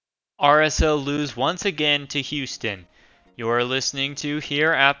RSL lose once again to Houston. You are listening to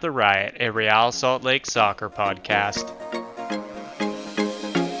Here at the Riot, a Real Salt Lake soccer podcast.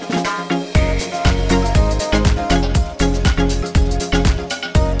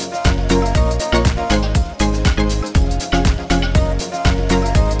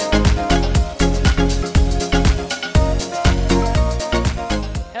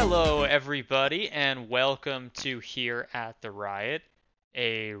 Hello, everybody, and welcome to Here at the Riot,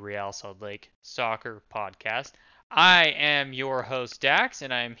 a Real Salt Lake soccer podcast. I am your host, Dax,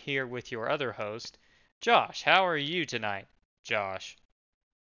 and I am here with your other host, Josh. How are you tonight, Josh?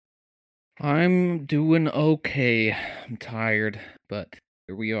 I'm doing okay. I'm tired, but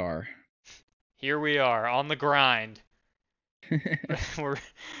here we are. Here we are on the grind. we're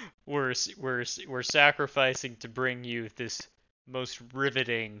we're sacrificing to bring you this most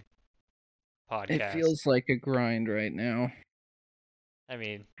riveting It podcast. feels like a grind right now, I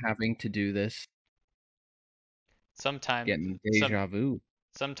mean, having to do this, sometimes getting some deja vu.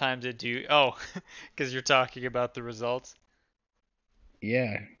 sometimes it do. Oh, because you're talking about the results.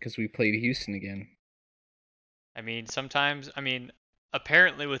 Yeah, because we played Houston again. I mean,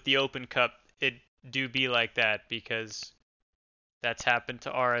 apparently with the Open Cup, it do be like that because that's happened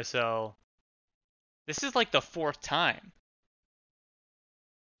to RSL. This is like the fourth time,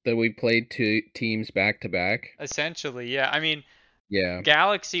 That we played two teams back to back. essentially. Yeah, I mean, Yeah,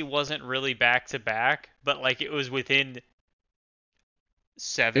 Galaxy wasn't really back to back, but like it was within it was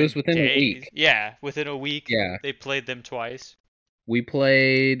 7 within a days. week. Yeah, within a week, Yeah, they played them twice. we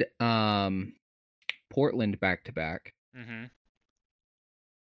played Portland back to back, Mm-hmm.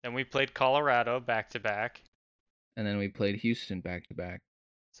 Then we played Colorado back to back. and then we played Houston back to back.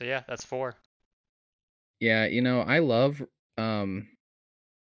 So yeah, that's four. Yeah, I love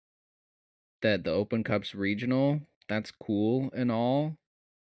that the Open Cup's regional. That's cool and all,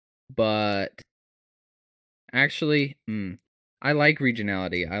 but actually, I like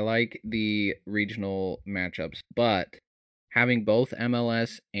regionality. I like the regional matchups, but having both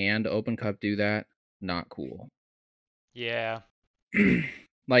MLS and Open Cup do that, not cool. Yeah.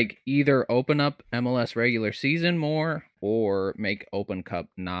 Like either open up MLS regular season more or make Open Cup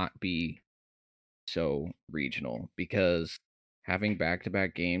not be so regional, because having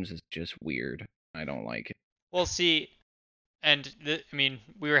back-to-back games is just weird. I don't like it. Well, see, I mean,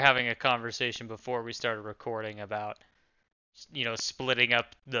 we were having a conversation before we started recording about, splitting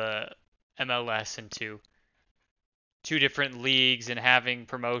up the MLS into two different leagues and having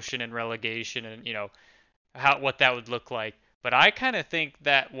promotion and relegation and, how what that would look like. But I kind of think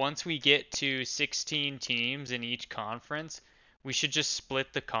that once we get to 16 teams in each conference, we should just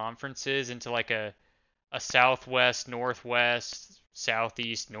split the conferences into like a southwest, northwest,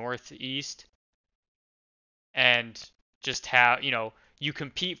 southeast, northeast, and just have, you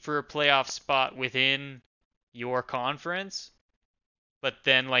compete for a playoff spot within your conference, but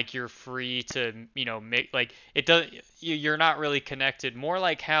then like you're free to, make like it does you're not really connected, more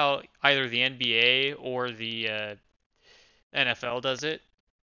like how either the NBA or the NFL does it.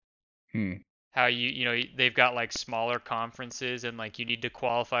 Hmm. How they've got like smaller conferences and like you need to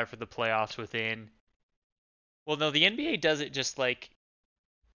qualify for the playoffs within. Well, no, the NBA does it just like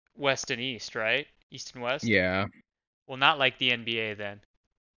West and East, right? East and West. Yeah, Well, not like the NBA then.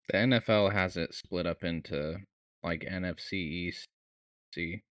 the NFL has it split up into like NFC East.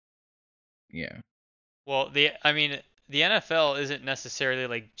 See, yeah. Well, the NFL isn't necessarily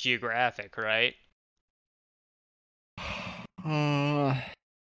like geographic, right? Uh,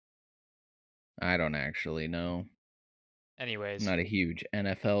 I don't actually know. I'm Anyways, not a huge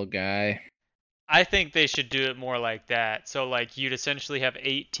NFL guy. I think they should do it more like that. So like you'd essentially have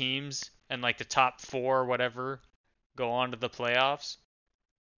 8 teams and like the top four or whatever go on to the playoffs.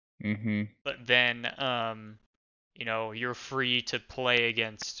 Mm-hmm. But then you're free to play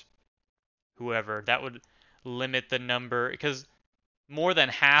against whoever. That would limit the number because more than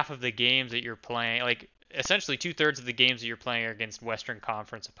half of the games that you're playing, like essentially 2/3 of the games that you're playing are against Western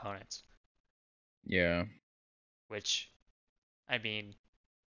Conference opponents, Yeah. which I mean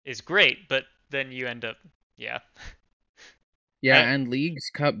is great, but then you end up, yeah. Yeah, I, and Leagues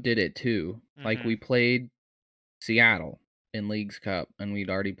Cup did it too. Like hmm we played Seattle in Leagues Cup, and we'd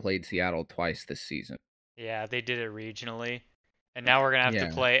already played Seattle twice this season. Yeah, they did it regionally, and now we're gonna have to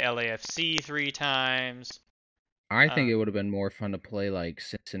Yeah. play LAFC 3 times. I think Uh, it would have been more fun to play like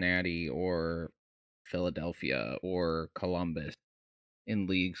Cincinnati or Philadelphia or Columbus in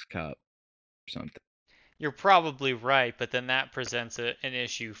Leagues Cup or something. you're probably right, but then that presents an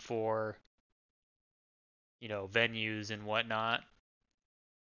issue for venues and whatnot.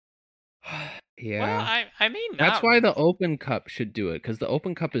 Well, Yeah. I mean That's not. why the Open Cup should do it, because the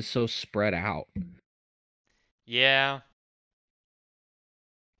Open Cup is so spread out. Yeah,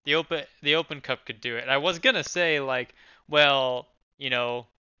 the Open Cup could do it. I was gonna say like, well, the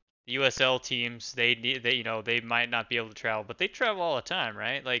USL teams they might not be able to travel, but they travel all the time,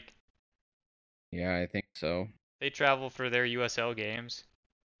 right? Like Yeah, I think so. they travel for their USL games.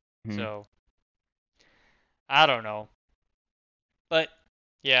 Hmm. So I don't know. But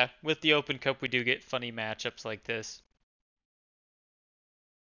yeah, with the Open Cup we do get funny matchups like this.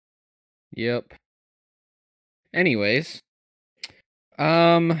 Yep. Anyways,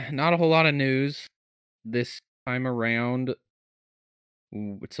 not a whole lot of news this time around.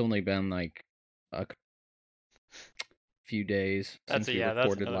 It's only been like a few days since we That's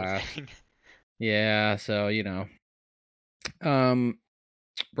recorded another last. thing. Yeah, so um,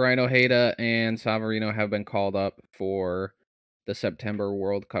 Brian Ojeda and Savarino have been called up for the September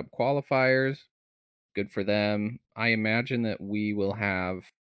World Cup qualifiers. Good for them. I imagine that we will have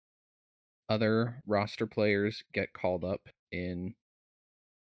other roster players get called up in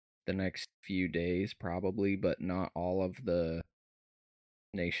the next few days, probably, but not all of the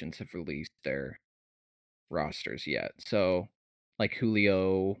nations have released their rosters yet. So, like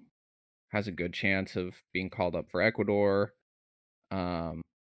Julio has a good chance of being called up for Ecuador. Um,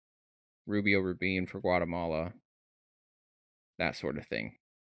 Rubio Rubin for Guatemala, that sort of thing.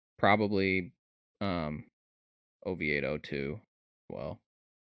 Probably um, Oviedo too. Well,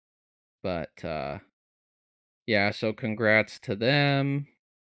 but yeah. So congrats to them.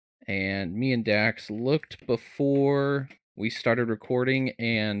 And me and Dax looked before we started recording,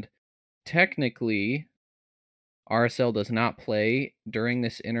 and technically RSL does not play during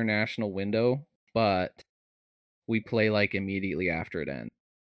this international window, but we play like immediately after it ends.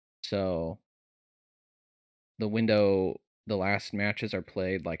 So the last matches are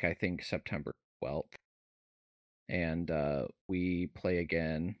played like I think September 12th, and we play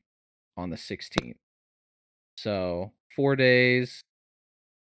again on the 16th. So 4 days,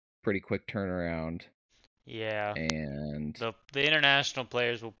 pretty quick turnaround, Yeah, and the international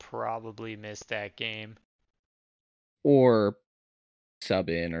players will probably miss that game. or sub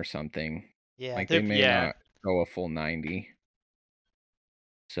in or something. Yeah, Like they may yeah. not go a full 90.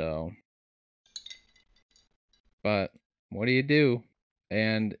 So, but what do you do?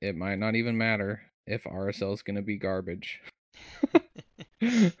 And it might not even matter if RSL is going to be garbage.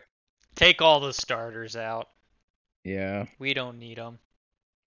 Take all the starters out. Yeah. We don't need them.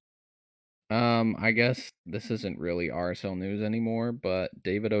 I guess this isn't really RSL news anymore, but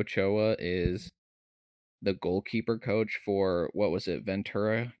David Ochoa is the goalkeeper coach for what was it,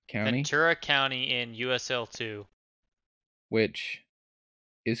 Ventura County, Ventura County in USL 2. which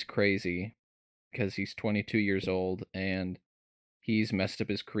is crazy because he's 22 years old and he's messed up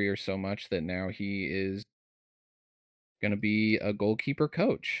his career so much that now he is going to be a goalkeeper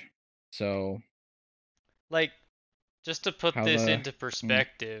coach. So, Like, just to put how this the into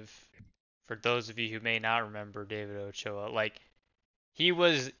perspective, for those of you who may not remember David Ochoa, like he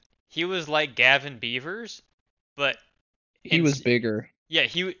was he was like Gavin Beavers, but he in was bigger. yeah,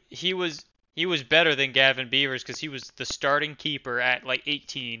 he was better than Gavin Beavers because he was the starting keeper at like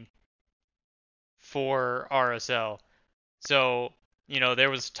 18 for RSL. So, there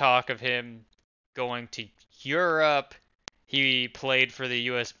was talk of him going to Europe. He played for the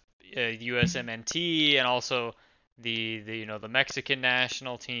USMNT and also the Mexican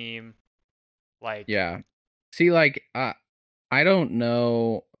national team. Like, Yeah. See, like, I don't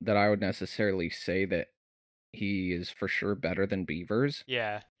know that I would necessarily say that he is for sure better than Beavers,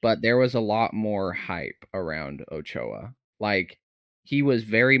 yeah. but there was a lot more hype around Ochoa. Like, he was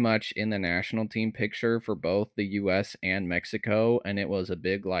very much in the national team picture for both the US and Mexico, and it was a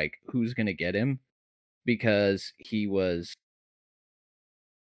big, like, who's going to get him? Because he was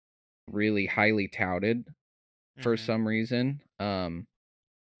really highly touted for hmm some reason.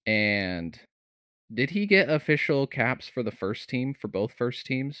 And did he get official caps for the first team, for both first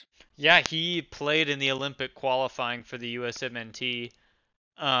teams? Yeah, he played in the Olympic qualifying for the USMNT.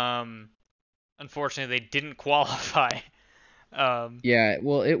 Unfortunately, they didn't qualify. Um, Yeah,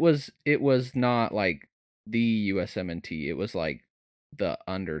 well, it was not like the USMNT. It was like the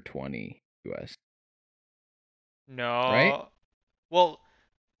under 20 US, right? no. Well,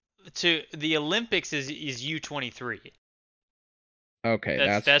 to the Olympics is U23. Okay, That's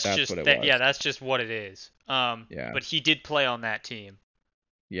that's that's that's what just it that was. yeah, that's just what it is. Yeah. But he did play on that team.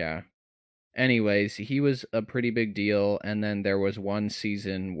 Yeah. Anyways, he was a pretty big deal, and then there was one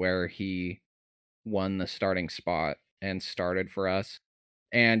season where he won the starting spot and started for us,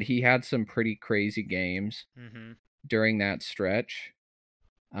 and he had some pretty crazy games hmm during that stretch.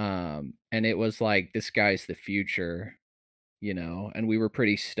 And it was like, this guy's the future, and we were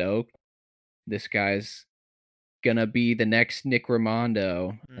pretty stoked. This guy's gonna be the next Nick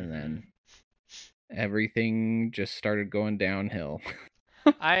Raimondo, and Mm-hmm. then everything just started going downhill.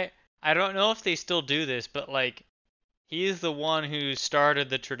 I I don't know if they still do this, but like he's the one who started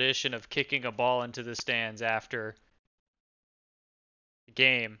the tradition of kicking a ball into the stands after the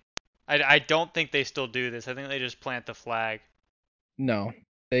game. I don't think they still do this. I think they just plant the flag. No,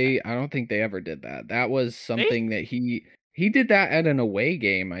 I- I don't think they ever did that. That was They something that he did that at an away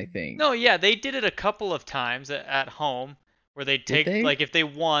game, I think. No, yeah, they did it a couple of times at home where they'd Did take they? like if they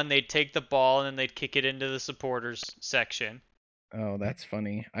won, they'd take the ball and then they'd kick it into the supporters section. Oh, that's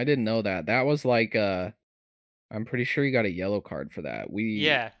funny. I didn't know that. That was like I'm pretty sure he got a yellow card for that.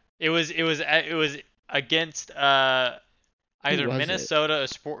 Yeah, it was against Who either was it? Minnesota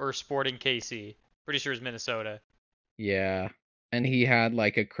or Sporting KC. Pretty sure it's Minnesota. Yeah. And he had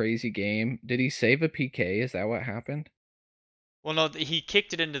like a crazy game. Did he save a PK? Is that what happened? Well, no, he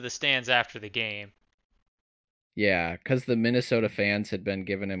kicked it into the stands after the game. Yeah, because the Minnesota fans had been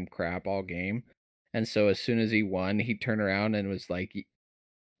giving him crap all game. And so as soon as he won, he turned around and was like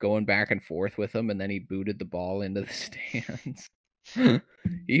going back and forth with them, and then he booted the ball into the stands.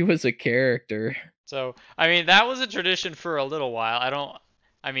 He was a character. So, I mean, that was a tradition for a little while.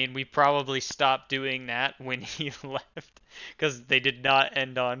 I mean, we probably stopped doing that when he left because they did not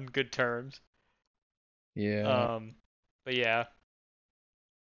end on good terms. Yeah. Um, but yeah,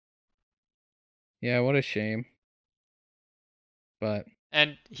 Yeah, what a shame. But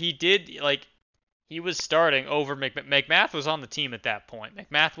and he did like he was starting over McMath was on the team at that point.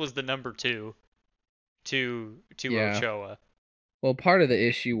 McMath was the number two to yeah. Ochoa. Well, part of the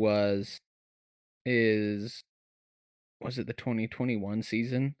issue was it the 2021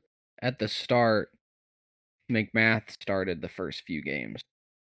 season? At the start, McMath started the first few games,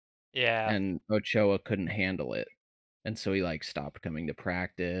 Yeah. and Ochoa couldn't handle it. And so he like stopped coming to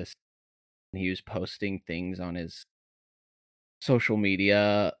practice. And he was posting things on his social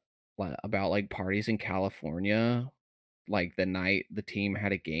media about like parties in California, like the night the team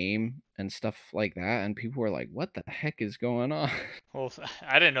had a game and stuff like that. And people were like, "What the heck is going on?" Well,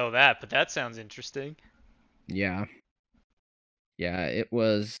 I didn't know that, but that sounds interesting. Yeah. Yeah, it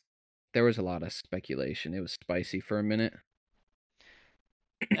was there was a lot of speculation. It was spicy for a minute.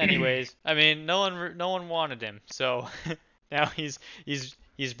 Anyways, I mean, no one wanted him, so now he's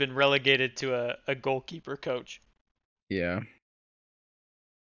been relegated to a goalkeeper coach. Yeah.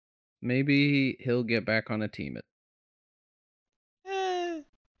 Maybe he'll get back on a team. Eh,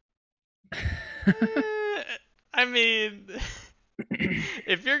 eh, I mean,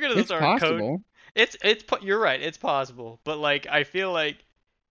 if you're gonna It's start coach, possible. you're right, it's possible, but like I feel like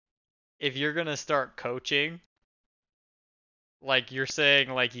if you're gonna start coaching, like you're saying,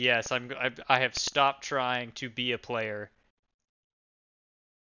 like yes, I have stopped trying to be a player.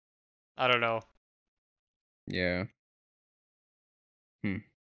 I don't know. Yeah. Hmm.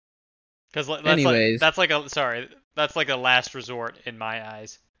 Because Anyways, that's like a last resort in my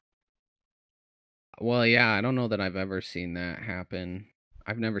eyes. well, yeah, I don't know that I've ever seen that happen.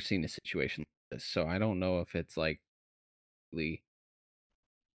 I've never seen a situation like this, so I don't know if it's like the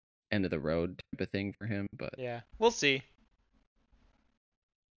end of the road type of thing for him, but Yeah, we'll see.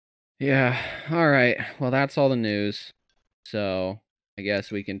 yeah. All right. Well, that's all the news. So, I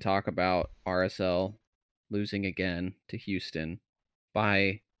guess we can talk about RSL losing again to Houston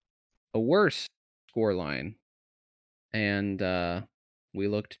by a worse scoreline, and we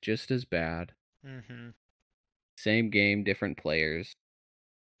looked just as bad. Hmm. Same game, different players,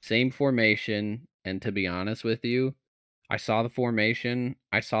 same formation, and to be honest with you, I saw the formation,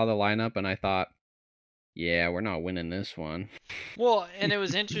 I saw the lineup, and I thought, yeah, we're not winning this one. Well, and it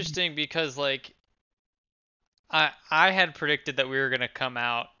was interesting because like I had predicted that we were gonna come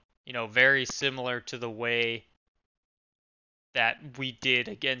out, very similar to the way that we did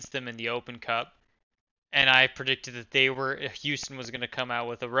against them in the Open Cup, and I predicted that Houston was gonna come out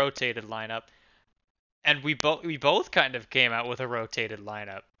with a rotated lineup, and we both kind of came out with a rotated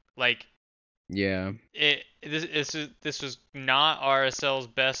lineup. Like Yeah, this was not RSL's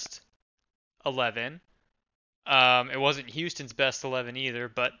best 11. It wasn't Houston's best 11 either,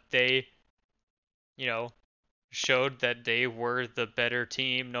 but they, you know, showed that they were the better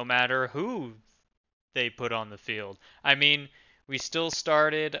team no matter who they put on the field. I mean, we still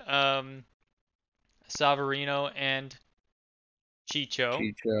started Savarino and Chicho,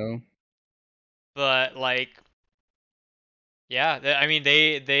 Chicho. but like, yeah, I mean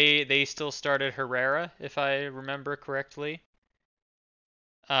they still started Herrera if I remember correctly.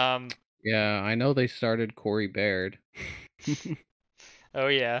 Um, Yeah, I know they started Corey Baird. Oh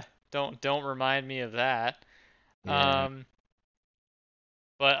yeah. Don't remind me of that. Yeah, Um,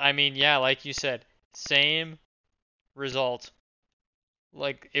 but I mean, yeah, like you said, same result.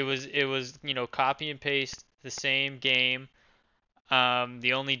 Like it was, copy and paste the same game.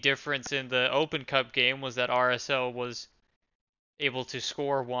 The only difference in the Open Cup game was that RSL was able to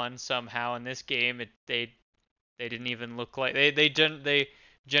score one somehow. In this game, they didn't even look like they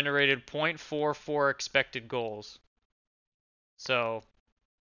generated .44 expected goals. So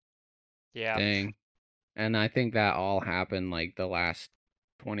yeah, dang. And I think that all happened like the last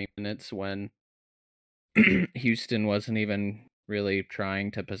 20 minutes when Houston wasn't even really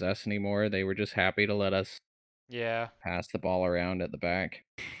trying to possess anymore. They were just happy to let us yeah. pass the ball around at the back.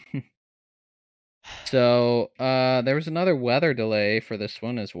 So, there was another weather delay for this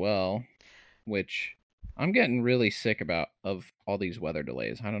one as well, which I'm getting really sick about of all these weather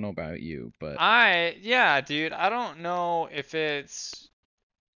delays. I don't know about you, but Yeah, dude. I don't know if it's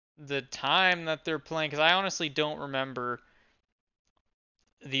the time that they're playing, because I honestly don't remember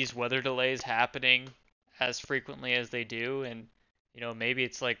these weather delays happening as frequently as they do, and maybe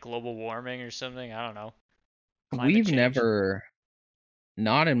it's like global warming or something. I don't know. Climate we've change. never,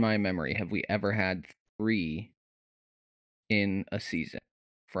 not in my memory, have we ever had 3 in a season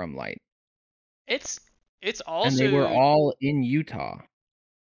from Light. It's it's And they were also all in Utah.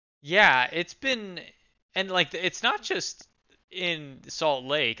 yeah, it's been and like it's not just in Salt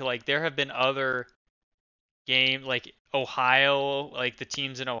Lake. Like there have been other games like Ohio, like the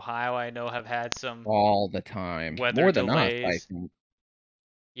teams in Ohio I know have had some All the time. weather More than us, I delays. think.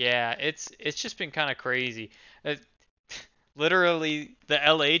 Yeah, it's just been kind of crazy. Uh, Literally, the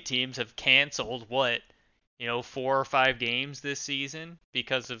LA teams have canceled what, 4 or 5 games this season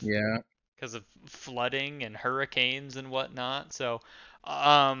Yeah, because of flooding and hurricanes and whatnot. So,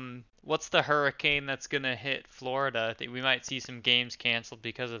 what's the hurricane that's gonna hit Florida? I think we might see some games canceled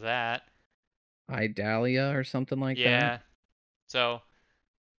because of that. Idalia or something like that. Yeah. So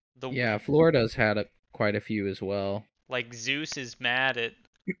the Yeah, Florida's had quite a few as well. like Zeus is mad at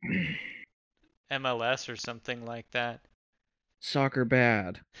MLS or something like that. Soccer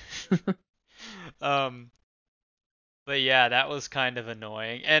bad. Um, but yeah, that was kind of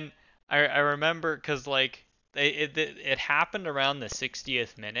annoying. And I remember because like it happened around the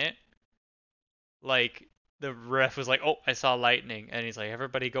 60th minute. Like the ref was like, "Oh, I saw lightning," and he's like,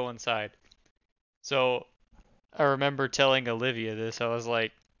 "Everybody go inside." So I remember telling Olivia this. I was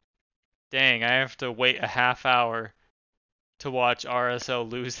like, "Dang, I have to wait a half hour to watch RSL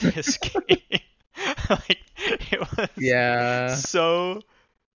lose this game." Like it was Yeah. so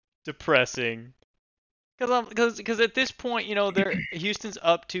depressing. Because at this point, they're Houston's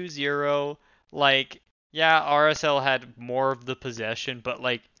up 2-0. Like, yeah, RSL had more of the possession, but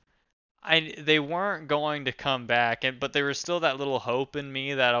like they weren't going to come back, but there was still that little hope in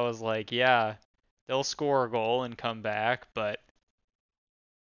me that I was like, yeah, they'll score a goal and come back, but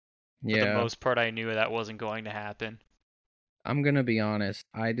for the Yeah. most part, I knew that wasn't going to happen. I'm gonna be honest,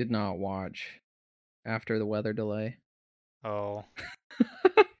 I did not watch after the weather delay. Oh,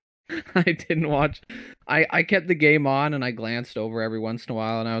 I didn't watch. I kept the game on and I glanced over every once in a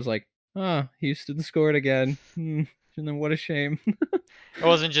while and I was like, "Oh, Houston scored again." And then what a shame. it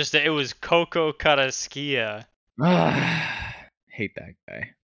wasn't just that; it was Coco Carrasquilla. Hate that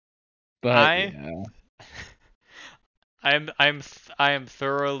guy. But I yeah. I am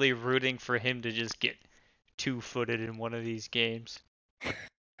thoroughly rooting for him to just get two-footed in one of these games.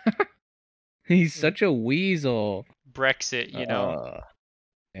 He's such a weasel. Brexit. Uh,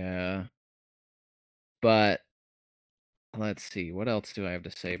 yeah. But let's see. What else do I have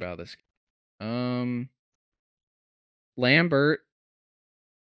to say about this? Um Lambert,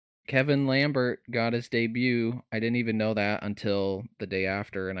 Kevin Lambert got his debut. I didn't even know that until the day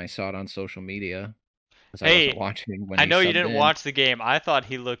after and I saw it on social media because I wasn't Hey, watching when I he know you subbed didn't in. watch the game. I thought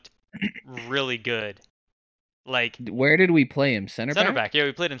he looked really good. Like Where did we play him? Center center back? back. Yeah,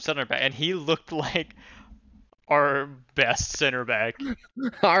 we played him center back, and he looked like our best center back.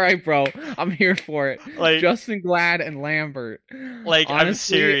 All right, bro. I'm here for it. Like, Justin Glad and Lambert. I'm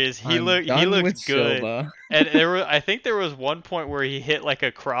Honestly, serious. I'm He done with looked good. Silva. And I think there was one point where he hit like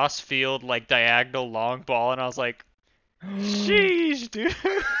a cross field, like diagonal long ball, and I was like, sheesh, dude.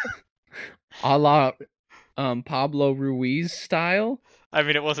 A la Pablo Ruiz style. I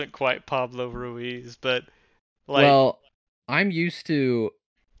mean, it wasn't quite Pablo Ruiz, but like, Well, I'm used to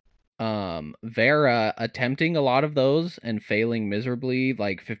Vera attempting a lot of those and failing miserably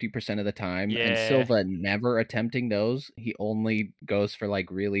like 50% of the time, and yeah. Silva never attempting those. He only goes for like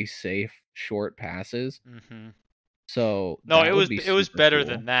really safe short passes. Mhm. So No, that would be it was super better cool.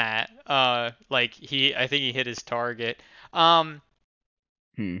 than that. Like I think he hit his target. Um,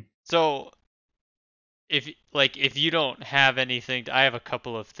 So if you don't have anything, I have a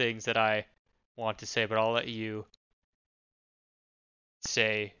couple of things that I want to say, but I'll let you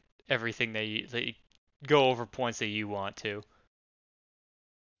say everything that you go over points that you want to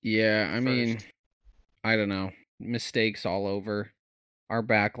Yeah, I mean, first. I don't know. Mistakes all over. Our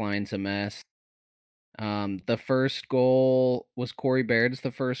backline's a mess. The first goal was Corey Baird's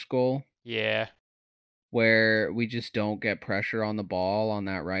the first goal, Yeah. where we just don't get pressure on the ball on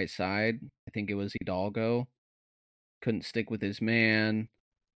that right side. I think it was Hidalgo. Couldn't stick with his man.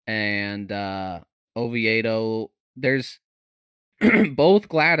 And Oviedo, there's both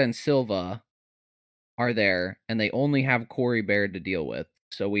Glad and Silva are there, and they only have Corey Baird to deal with.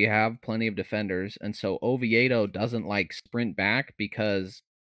 So we have plenty of defenders, and so Oviedo doesn't like sprint back because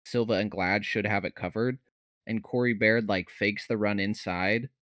Silva and Glad should have it covered, and Corey Baird like fakes the run inside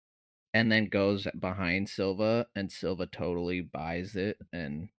and then goes behind Silva, and Silva totally buys it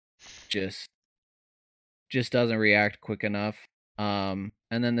and just doesn't react quick enough. And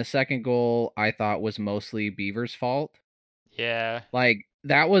then the second goal I thought was mostly Beaver's fault. Yeah. Like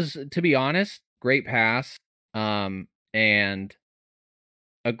that was, to be honest, great pass, and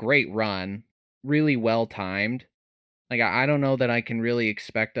a great run, really well timed. Like I don't know that I can really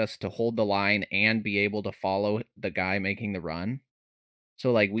expect us to hold the line and be able to follow the guy making the run.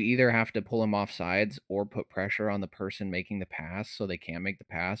 So like we either have to pull him off sides or put pressure on the person making the pass so they can't make the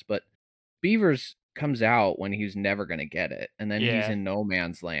pass. But Beavers comes out when he's never gonna get it, and then he's Yeah. in no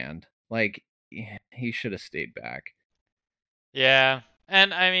man's land. Like he should have stayed back. Yeah.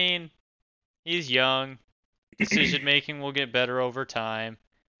 And I mean, he's young. Decision making will get better over time,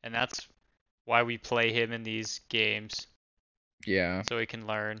 and that's why we play him in these games Yeah. so he can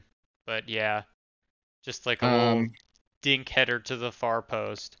learn. But yeah, just like a little Um. dink header to the far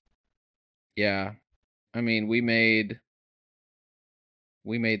post. Yeah. I mean, we made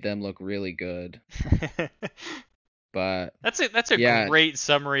them look really good, but That's a yeah. great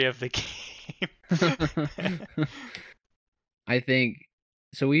summary of the game. I think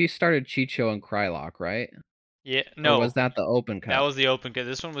so. We started Chicho and Krylock, right? Yeah, Or was no, that the Open that Cup? was the Open Cup.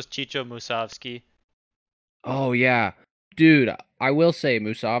 This one was Chicho Musovski. Oh yeah, dude. I will say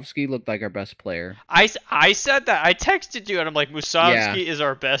Musovski looked like our best player. I said that. I texted you and I'm like, Yeah, Musovski is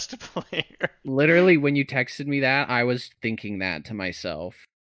our best player. literally when you texted me that, I was thinking that to myself.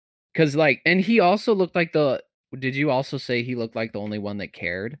 Cause like, and he also looked like the. Did you also say he looked like the only one that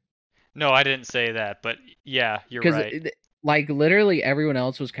cared? No, I didn't say that, but yeah, you're Because right. like literally everyone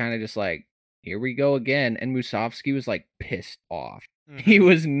else was kind of just like, here we go again, and Musovski was like pissed off. He Hmm.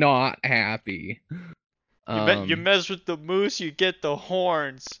 was not happy. You mess with the moose, you get the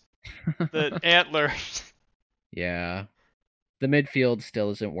horns, the antlers. Yeah, the midfield still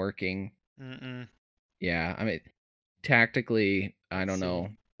isn't working. Mm-mm. Yeah, I mean, tactically, I Let's don't see. know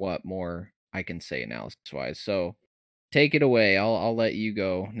what more I can say analysis wise. So take it away. I'll let you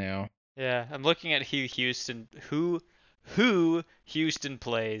go now. Yeah, I'm looking at who Houston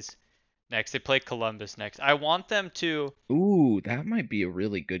plays next. They play Columbus next. I want them to, Ooh, that might be a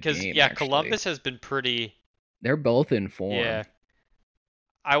really good because game yeah, actually. Columbus has been pretty. They're both in Yeah, form.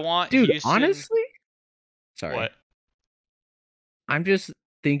 I want Dude, Houston. honestly, sorry. What? I'm just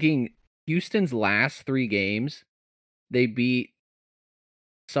thinking Houston's last 3 games, they beat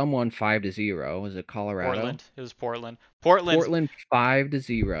someone 5-0. Was it Colorado? Portland. It was Portland. Portland's Portland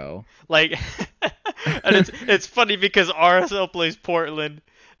 5-0. like, and it's funny because RSL plays Portland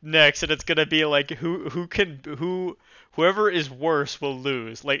next, and it's gonna be like whoever is worse will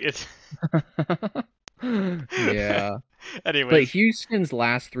lose. Like it's. Yeah. But Anyways. Houston's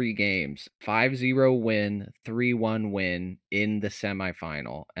last 3 games, 5-0 win, 3-1 win in the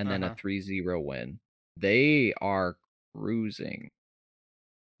semifinal, and then a Uh-huh. 3-0 win. They are cruising.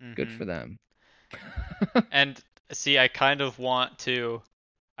 Good Mhm. for them. And see, I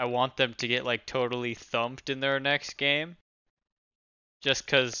want them to get like totally thumped in their next game, just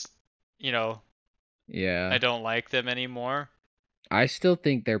 'cause, you know, I Yeah. don't like them anymore. I still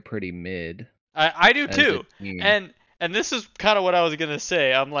think they're pretty mid I do as a too. team. And this is kind of what I was gonna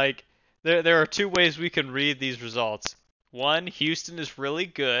say. I'm like, there are two ways we can read these results. One, Houston is really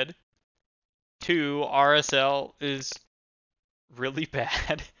good. Two, RSL is really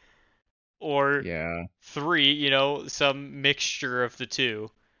bad. Or Yeah. three, some mixture of the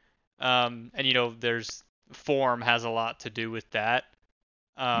two. And there's form has a lot to do with that.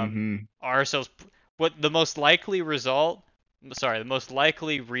 Mhm. RSL's what the most likely result. Sorry, the most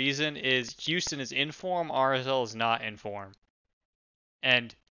likely reason is Houston is in form, RSL is not in form,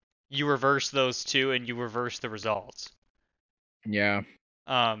 and you reverse those two and you reverse the results. Yeah.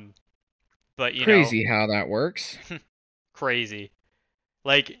 Um, but Crazy how that works. crazy.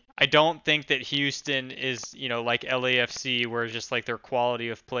 Like, I don't think that Houston is, like LAFC, where just like their quality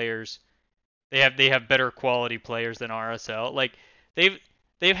of players, they have better quality players than RSL. Like, they've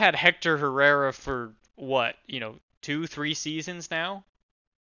they've had Hector Herrera for what, 2, 3 seasons now.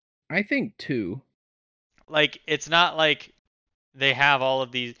 I think two. Like, it's not like they have all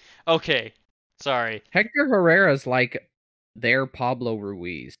of these. Okay, sorry. Hector Herrera's like their Pablo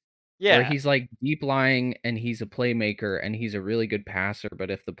Ruiz, where Yeah, he's like deep lying and he's a playmaker and he's a really good passer, but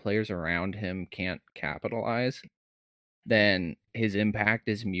if the players around him can't capitalize, then his impact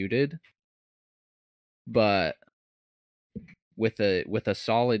is muted. But with a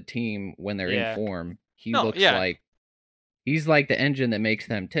solid team when they're in yeah. form, he No, looks yeah, like he's like the engine that makes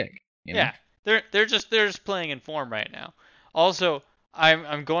them tick, you know? yeah. They're just playing in form right now. Also,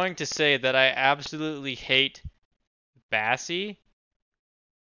 I'm going to say that I absolutely hate Bassi.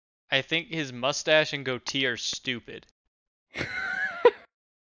 I think his mustache and goatee are stupid.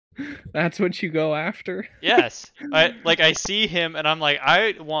 That's what you go after. Yes. I see him and I'm like,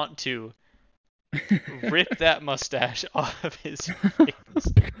 I want to rip that mustache off of his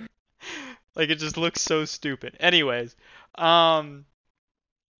face. Like, it just looks so stupid. Anyways, um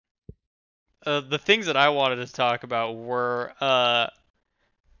the things that I wanted to talk about were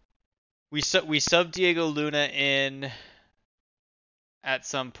we sub Diego Luna in at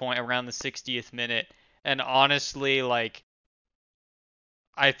some point around the 60th minute, and honestly, like,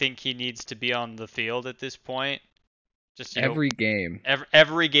 I think he needs to be on the field at this point. Just, Every game.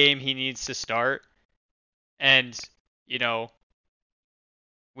 every game he needs to start, and you know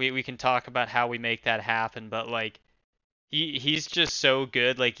we can talk about how we make that happen, but like, he's just so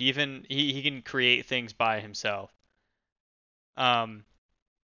good. Like, even he can create things by himself. Um,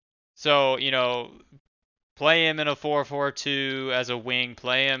 so play him in a 4-4-2 as a wing,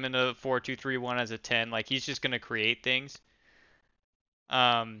 play him in a 4-2-3-1 as a 10. Like, he's just gonna create things.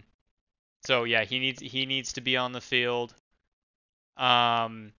 Um, so yeah, he needs to be on the field.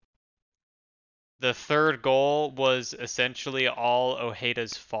 Um, the third goal was essentially all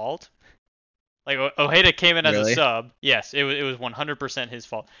Ojeda's fault. Like, Ojeda came in as a Really? sub. Yes, it was 100% his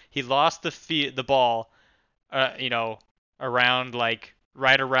fault. He lost the ball, around, like,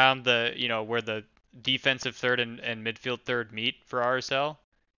 right around the where the defensive third and midfield third meet for RSL,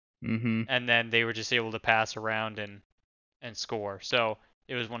 Mm-hmm. and then they were just able to pass around and score. So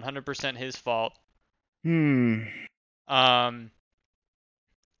it was 100% his fault. Hmm. Um,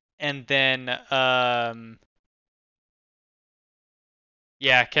 and then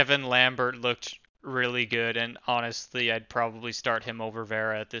yeah, Kevin Lambert looked really good, and honestly, I'd probably start him over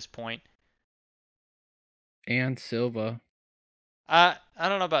Vera at this point. And Silva. I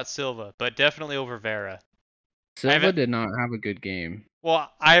don't know about Silva, but definitely over Vera. I Silva haven't did not have a good game.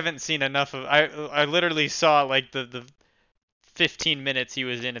 well, I haven't seen enough of. I literally saw like the 15 minutes he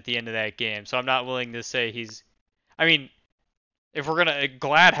was in at the end of that game, so I'm not willing to say he's. I mean, if we're gonna,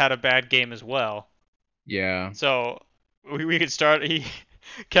 Glad had a bad game as well, Yeah. so we could start.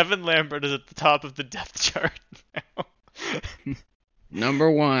 Kevin Lambert is at the top of the depth chart now.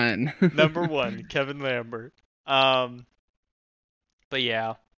 Number one. Number one, Kevin Lambert. Um, but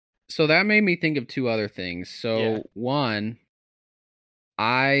yeah, So that made me think of two other things. yeah, So one,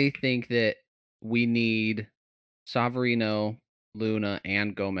 I think that we need Savarino, Luna,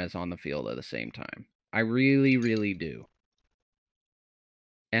 and Gomez on the field at the same time. I really, really do.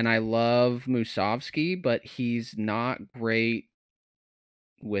 And I love Musovski, but he's not great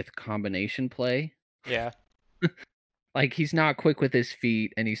with combination play. yeah, Like, he's not quick with his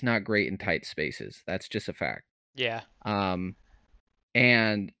feet and he's not great in tight spaces. That's just a fact. yeah. Um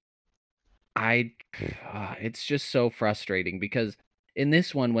and I it's just so frustrating because in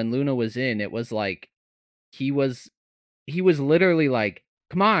this one when Luna was in, it was like he was he was literally like,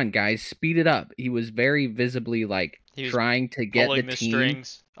 "Come on, guys, speed it up." He was very visibly like He was trying to get the pulling the team.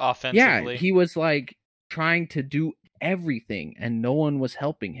 strings Yeah, offensively. he was like trying to do everything and no one was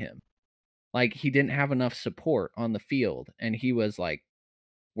helping him. Like he didn't have enough support on the field and he was like,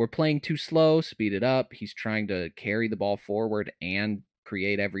 "We're playing too slow, speed it up." He's trying to carry the ball forward and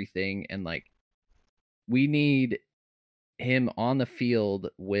create everything and like we need him on the field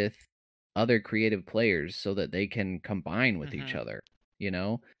with other creative players so that they can combine with each Hmm. other, you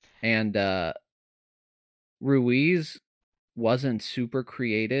know? And Ruiz wasn't super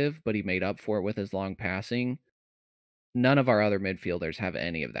creative, but he made up for it with his long passing. None of our other midfielders have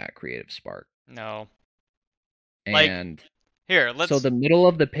any of that creative spark. No, like, And here, so let's the middle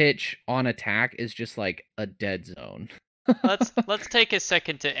of the pitch on attack is just like a dead zone. let's let's take a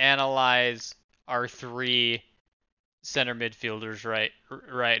second to analyze our three center midfielders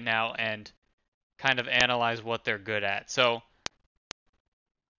right now and kind of analyze what they're good at. So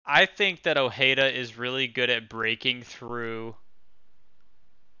I think that Ojeda is really good at breaking through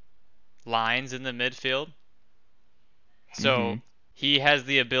lines in the midfield. Mm-hmm. So he has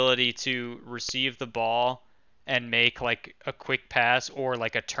the ability to receive the ball and make like a quick pass or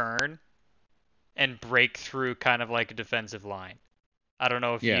like a turn and break through kind of like a defensive line. I don't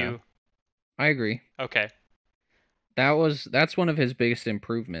know if Yeah, you. I agree. Okay. That's one of his biggest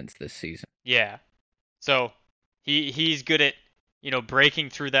improvements this season. Yeah. So he's good at, breaking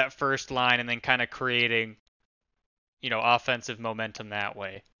through that first line and then kind of creating, offensive momentum that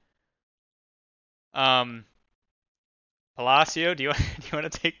way. Um Palacio, do you do you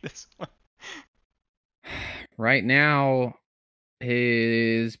want to take this one? Right now,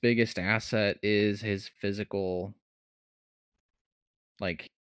 his biggest asset is his physical, like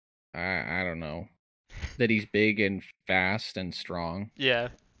I don't know, that he's big and fast and strong, Yeah.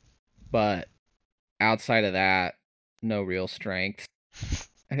 but outside of that, no real strength.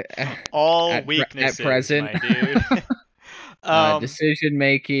 All At weaknesses, present, my dude. um decision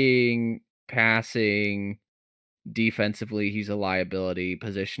making, passing, defensively, he's a liability.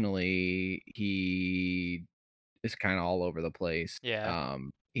 Positionally, he is kind of all over the place. yeah.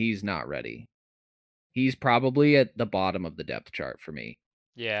 He's not ready. He's probably at the bottom of the depth chart for me.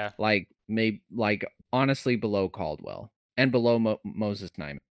 Yeah. Like maybe like honestly below Caldwell and below Moses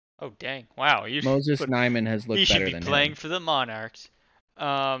Nyman. Oh dang. Wow. You Moses but Nyman has he looked should better be than playing him. for the Monarchs.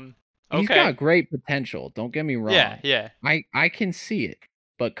 Um He's okay. got great potential, don't get me Yeah, wrong. yeah. I can see it.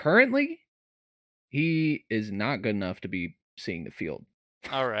 But currently, he is not good enough to be seeing the field.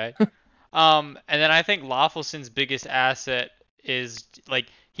 All right. And then I think Lawfulson's biggest asset is like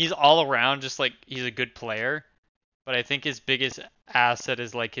he's all around just like he's a good player, but I think his biggest asset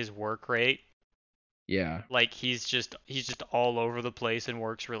is like his work rate. Yeah. Like he's just all over the place and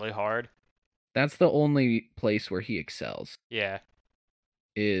works really hard. That's the only place where he excels Yeah.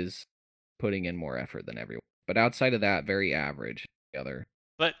 is putting in more effort than everyone. But outside of that, very average. The other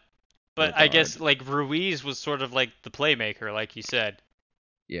But but I guess regard. like Ruiz was sort of like the playmaker, like you said.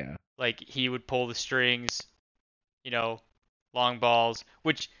 Yeah. Like he would pull the strings, you know, long balls,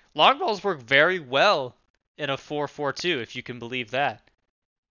 which long balls work very well in a 4-4-2 if you can believe that.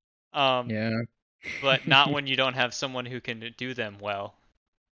 Um, Yeah. but not when you don't have someone who can do them well.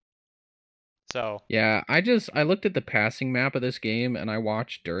 So, Yeah, I looked at the passing map of this game and I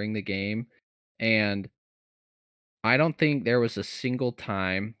watched during the game, and I don't think there was a single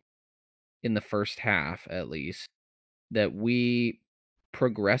time in the first half at least that we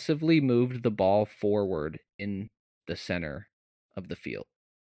progressively moved the ball forward in the center of the field.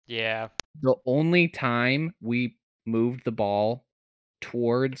 yeah. The only time we moved the ball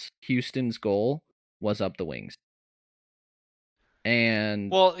towards Houston's goal was up the wings. And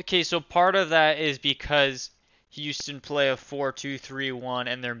Well, okay, so part of that is because Houston play a 4-2-3-1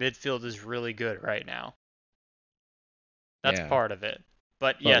 and their midfield is really good right now. That's yeah, part of it.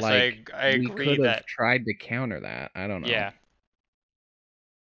 But but yes, like I we agree could have that tried to counter that. I don't know. yeah.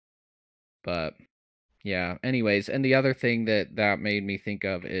 But yeah, anyways, and the other thing that made me think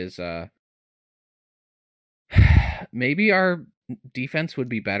of is maybe our defense would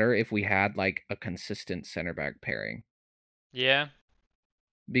be better if we had like a consistent center back pairing, Yeah.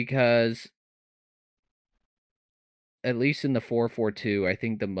 because at least in the 4-4-2, I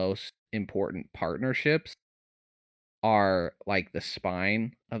think the most important partnerships are like the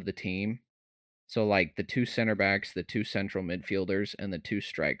spine of the team. So like the two center backs, the two central midfielders, and the two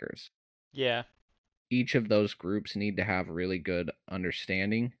strikers. Yeah. Each of those groups need to have really good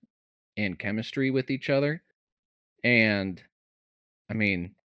understanding and chemistry with each other. And I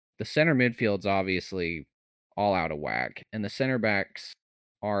mean, the center midfield's obviously all out of whack, and the center backs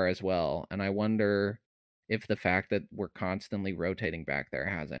are as well. And I wonder if the fact that we're constantly rotating back there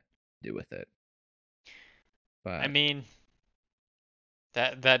has anything to do with it. I But mean,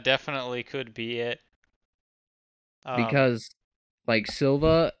 that definitely could be it. Um, because like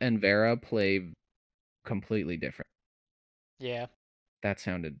Silva and Vera play completely different. yeah. That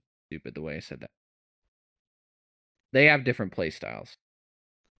sounded stupid the way I said that. They have different play styles.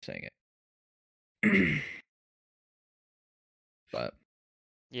 Saying it. But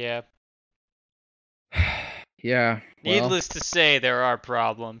Yeah. yeah, well, Needless to say, there are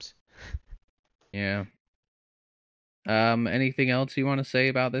problems. yeah. Anything else you want to say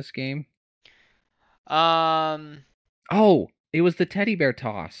about this game? Um, Oh, it was the teddy bear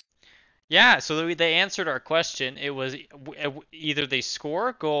toss. yeah, so they answered our question. It was either they score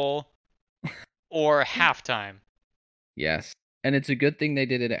a goal or halftime. Yes. And it's a good thing they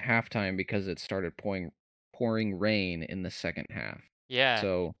did it at halftime because it started pouring rain in the second half. Yeah.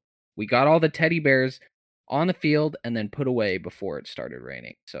 So we got all the teddy bears on the field and then put away before it started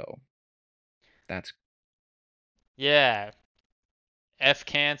raining. So that's Yeah, F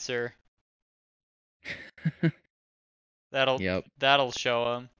cancer. That'll yep. that'll show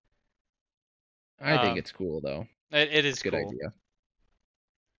them. I think it's cool though. It It's is a good cool. idea.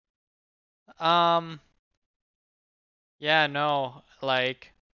 Um, yeah, no,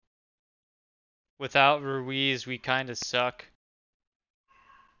 like without Ruiz, we kind of suck,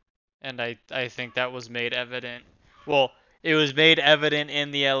 and I think that was made evident. Well, it was made evident in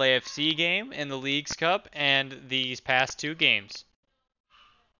the LAFC game, in the Leagues Cup, and these past two games.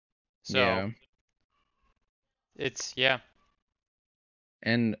 So Yeah. it's yeah.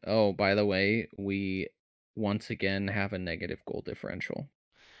 And oh, by the way, we once again have a negative goal differential.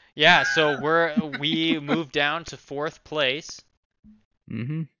 Yeah, so we moved down to fourth place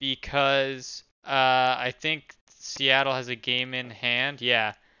Mm-hmm. because I think Seattle has a game in hand.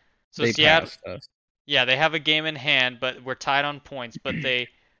 Yeah. So They Seattle, passed us. yeah, they have a game in hand, but we're tied on points, but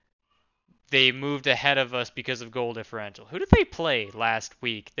they moved ahead of us because of goal differential. Who did they play last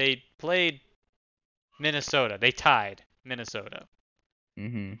week? They played Minnesota. They tied Minnesota.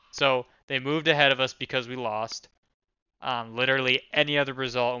 Mm-hmm. So they moved ahead of us because we lost. Literally any other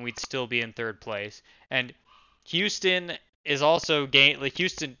result and we'd still be in third place. And Houston is also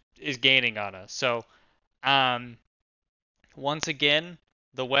Houston is gaining on us. So um, once again,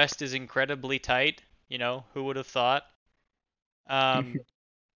 the West is incredibly tight. You know, who would have thought? Um,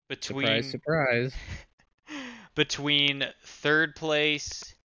 Surprise, between surprise. between third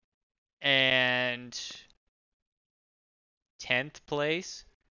place and 10th place,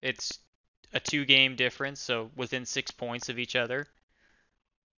 it's a two-game difference, so within 6 points of each other.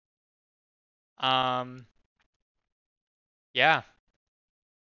 Um, yeah.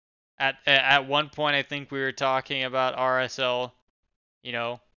 At one point, I think we were talking about RSL, you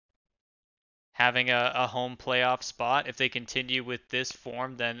know, having a home playoff spot. If they continue with this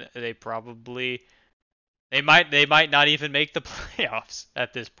form, then they might not even make the playoffs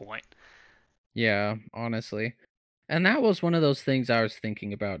at this point. Yeah, honestly. And that was one of those things I was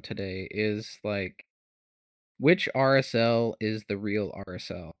thinking about today is like which RSL is the real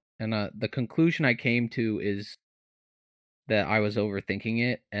RSL? And the conclusion I came to is that I was overthinking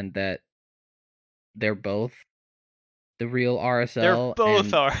it and that they're both the real They're RSL.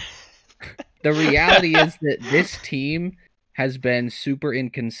 both And are. the reality is that this team has been super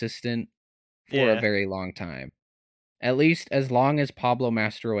inconsistent for a Yeah. very long time. At least as long as Pablo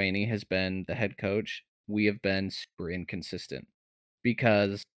Mastroeni has been the head coach, we have been super inconsistent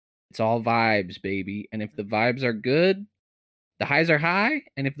because it's all vibes, baby. And if the vibes are good, the highs are high,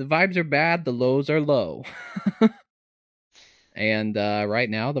 and if the vibes are bad, the lows are low. And right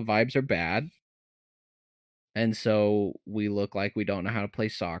now, the vibes are bad, and so we look like we don't know how to play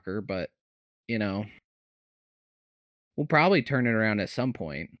soccer. But you know, we'll probably turn it around at some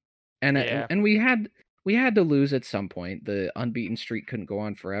point. Yeah. And we had to lose at some point. The unbeaten streak couldn't go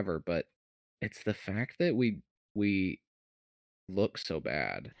on forever, but it's the fact that we look so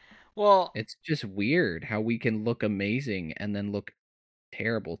bad. Well, It's just weird how we can look amazing and then look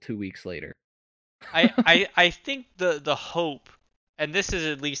terrible 2 weeks later. I think the hope, and this is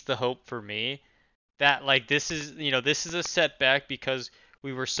at least the hope for me, that like this is a setback because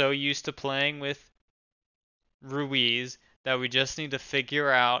we were so used to playing with Ruiz that we just need to figure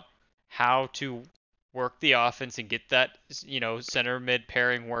out how to work the offense and get that center mid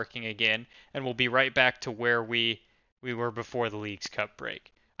pairing working again, and we'll be right back to where we were before the League's Cup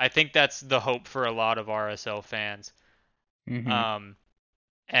break. I think that's the hope for a lot of RSL fans. Mhm. Um,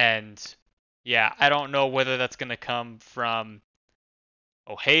 and yeah, I don't know whether that's going to come from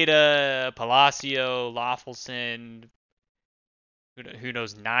Ojeda, Palacio, Loffelson, who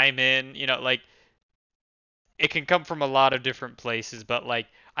knows, Nyman, like it can come from a lot of different places, but like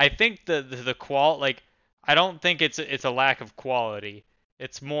I think the like I don't think it's a lack of quality.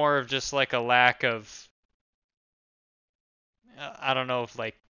 It's more of just like a lack of I don't know if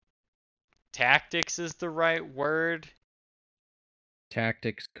like tactics is the right word.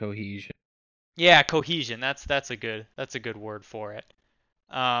 Tactics, cohesion. Yeah, cohesion. That's a good word for it.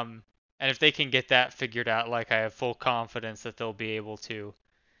 Um, and if they can get that figured out, like I have full confidence that they'll be able to,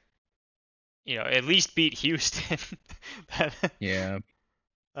 at least beat Houston. Yeah.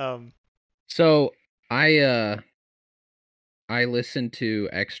 um, So I listened to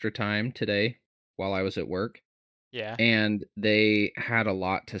Extra Time today while I was at work, yeah. and they had a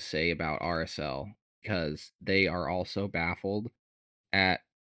lot to say about RSL because they are also baffled at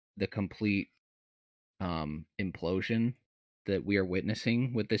the complete implosion that we are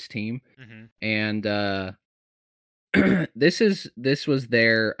witnessing with this team. Mhm. And this was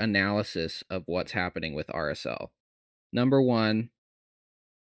their analysis of what's happening with RSL. Number one,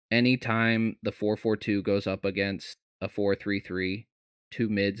 anytime the 4-4-2 goes up against a 4-3-3, two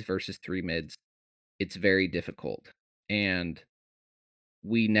mids versus three mids, it's very difficult. And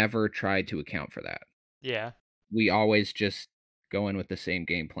we never tried to account for that. Yeah. We always just go in with the same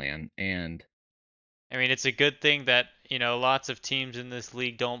game plan. And I mean, it's a good thing that, lots of teams in this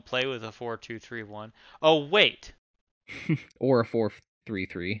league don't play with a 4-2-3-1. Oh, wait. or a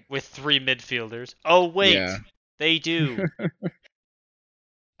 4-3-3. With three midfielders. Oh, Yeah. wait. They do.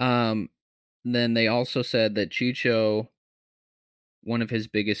 Then they also said that Chicho, one of his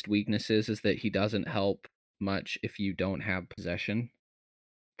biggest weaknesses is that he doesn't help much if you don't have possession.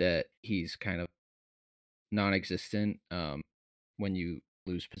 That he's kind of non-existent when you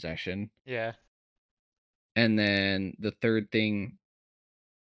lose possession. Yeah. And then the third thing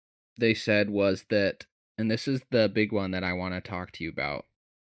they said was that, and this is the big one that I want to talk to you about.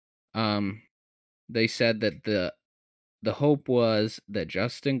 They said that the hope was that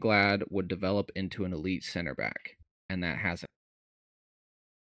Justin Glad would develop into an elite center back, and that hasn't.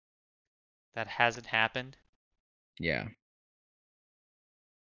 That hasn't happened. Yeah.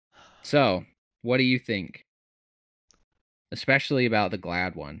 So, what do you think? Especially about the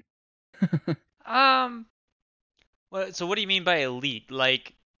Glad one. Um, so what do you mean by elite?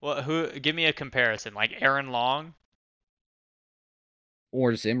 Like, who? Give me a comparison. Like Aaron Long?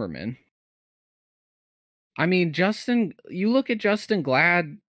 Or Zimmerman. I mean, you look at Justin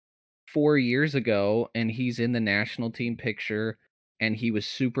Glad 4 years ago, and he's in the national team picture, and he was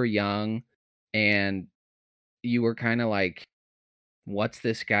super young, and you were kind of like, what's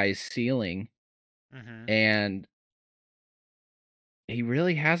this guy's ceiling? Mm-hmm. And he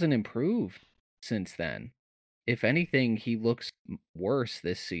really hasn't improved since then. If anything, he looks worse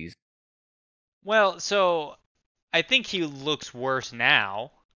this season. Well, so I think he looks worse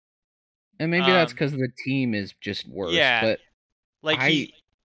now. And maybe that's because the team is just worse, Yeah, but like I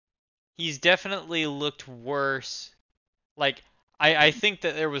he's definitely looked worse. Like I think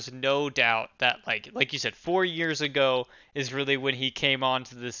that there was no doubt that like you said, 4 years ago is really when he came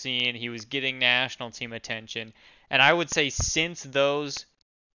onto the scene. He was getting national team attention, and I would say since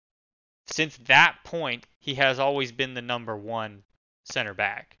that point, he has always been the number one center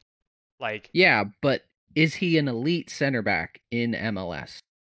back. Like yeah, but is he an elite center back in MLS?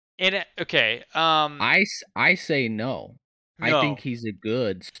 okay, I say no. I think no, he's a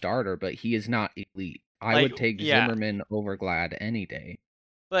good starter, but he is not elite. I like would take yeah, Zimmerman over Glad any day.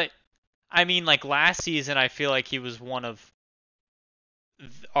 but I mean, like last season, I feel like he was one of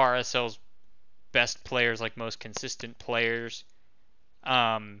RSL's best players, like most consistent players.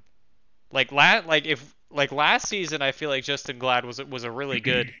 Um, like last season, I feel like Justin Glad was a really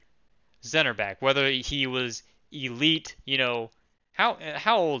good center back. Whether he was elite, how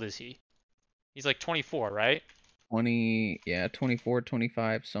old is he? He's like 24, right? 24,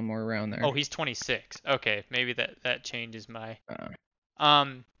 25, somewhere around Oh, there. he's 26. Okay, maybe that changes my. Uh,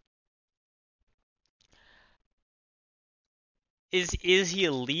 Um, is he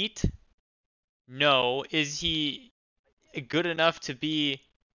elite? No. Is he good enough to be,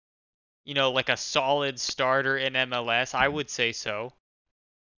 like a solid starter in MLS? I would say so.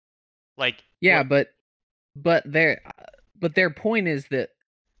 Like yeah, what? but their point is that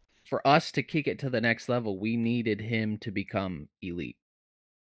for us to kick it to the next level, we needed him to become elite.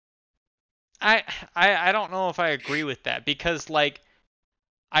 I I don't know if I agree with that because like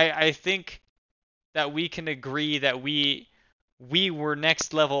I think that we can agree that we were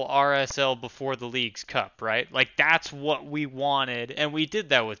next level RSL before the League's Cup, right? Like that's what we wanted, and we did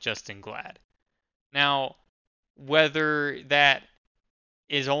that with Justin Glad. Now, whether that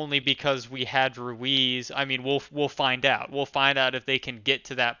is only because we had Ruiz, I mean, we'll find out. We'll find out if they can get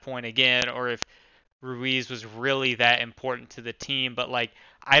to that point again, or if Ruiz was really that important to the team. But like,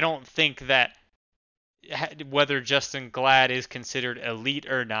 I don't think that whether Justin Glad is considered elite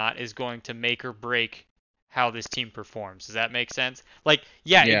or not is going to make or break how this team performs. Does that make sense? Like,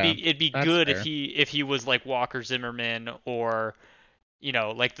 yeah, Yeah, it'd be that's good fair. if he was like Walker Zimmerman or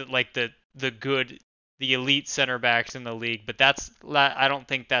like the elite center backs in the league, but I don't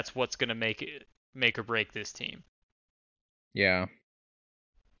think that's what's going to make or break this team. Yeah.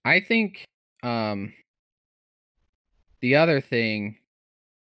 I think the other thing,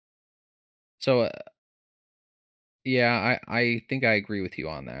 so yeah, I think I agree with you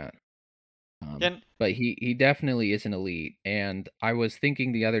on that. Then But he definitely is an elite, and I was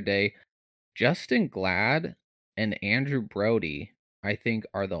thinking the other day, Justin Glad and Andrew Brody, I think,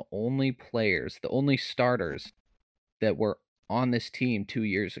 are the only players, the only starters that were on this team 2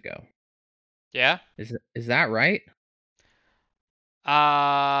 years ago. yeah, Is that right?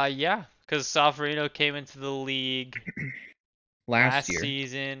 Yeah, because Savarino came into the league Last last year.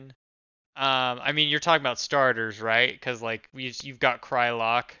 season. I mean, you're talking about starters, right? Because like you've got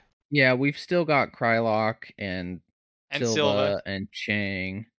Krylock Yeah, we've still got Krylock and and Silva. Silva and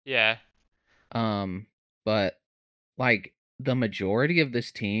Chang. Yeah. Um, but like the majority of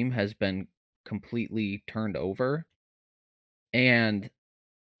this team has been completely turned over, and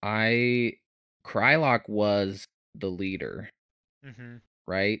I Krylock was the leader, Mhm.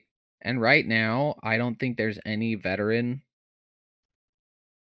 right? And right now, I don't think there's any veteran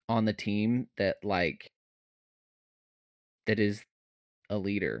on the team that is a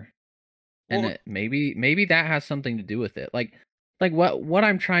leader. And Well, maybe that has something to do with it. Like what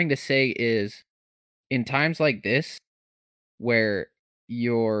I'm trying to say is in times like this where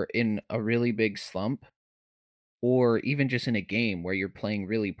you're in a really big slump or even just in a game where you're playing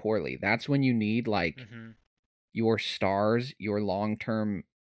really poorly, that's when you need like mhm. your stars, your long-term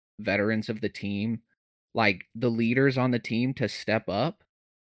veterans of the team, like the leaders on the team to step up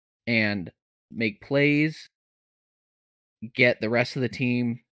and make plays, get the rest of the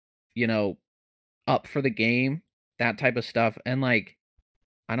team, you know, up for the game, that type of stuff. And like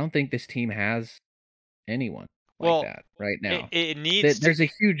I don't think this team has anyone like Well, that right now. it That needs to. there's a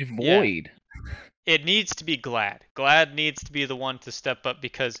huge Yeah, void. it needs to be Glad. Glad needs to be the one to step up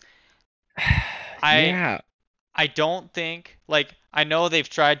because I Yeah, I don't think like I know they've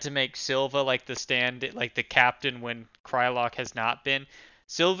tried to make Silva like the stand like the captain when Krylock has not been.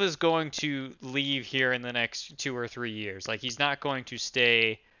 Silva's going to leave here in the next 2 or 3 years. Like he's not going to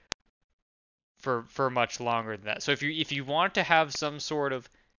stay for much longer than that. So if you want to have some sort of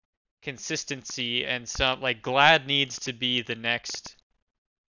consistency and some like Glad needs to be the next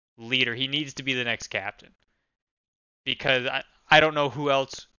leader. He needs to be the next captain because I don't know who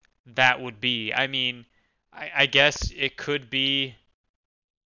else that would be. I mean, I guess it could be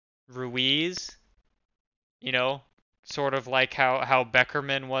Ruiz, you know, sort of like how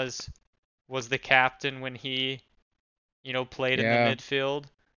Beckerman was the captain when he, played in the yeah. midfield.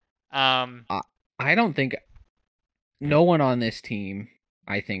 Um, I, I don't think no one on this team,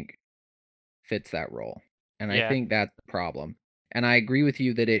 I think, fits that role. And I yeah, think that's the problem. And I agree with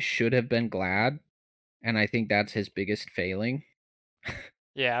you that it should have been Glad. And I think that's his biggest failing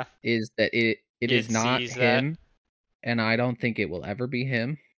yeah, is that it is it not sees that. him. And I don't think it will ever be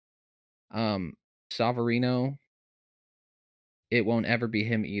him. Um, Savarino, it won't ever be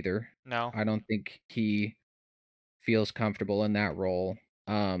him either. No, I don't think he feels comfortable in that role.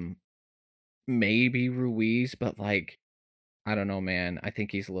 Maybe Ruiz, but like I don't know, man. I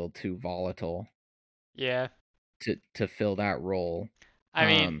think he's a little too volatile yeah. to fill that role. I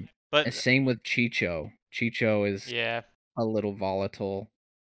mean, but And same with Chicho. Chicho is yeah, a little volatile,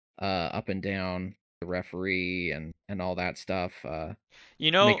 up and down the referee and all that stuff.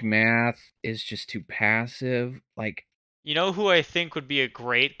 you know, McMath is just too passive. Like, you know who I think would be a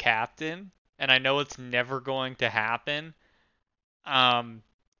great captain, and I know it's never going to happen, um,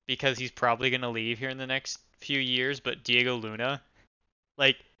 because he's probably going to leave here in the next few years, but Diego Luna.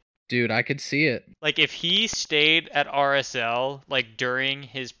 Like dude, I could see it. like if he stayed at RSL like during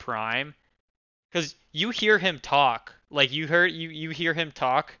his prime, because you hear him talk, like you hear him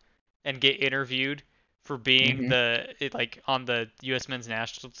talk and get interviewed for being Hmm. like on the U.S. men's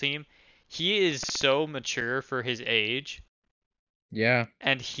national team. He is so mature for his age, Yeah,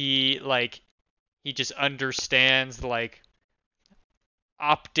 and he just understands like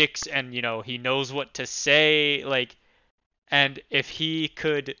optics and he knows what to say like and if he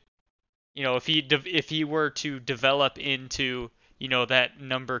could if he were to develop into that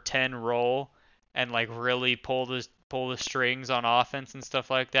number 10 role and like really pull the strings on offense and stuff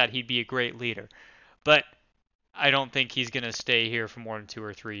like that, he'd be a great leader. But I don't think he's going to stay here for more than 2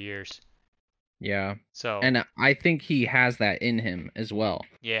 or 3 years. yeah. So, And I think he has that in him as well.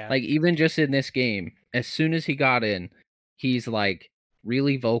 yeah. Like even just in this game, as soon as he got in, he's like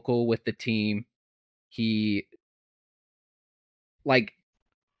really vocal with the team. He like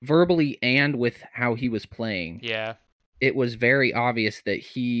verbally and with how he was playing, Yeah. it was very obvious that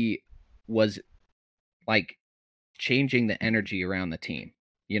he was like changing the energy around the team,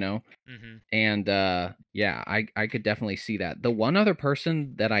 you know? Mhm. And yeah, I could definitely see that. The one other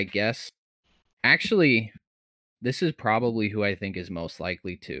person that I guess actually this is probably who I think is most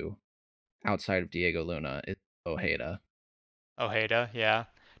likely to outside of Diego Luna is Ojeda. Ojeda, yeah.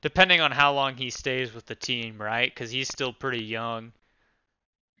 Depending on how long he stays with the team, right? Cuz he's still pretty young.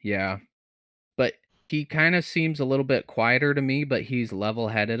 Yeah. But he kind of seems a little bit quieter to me, but he's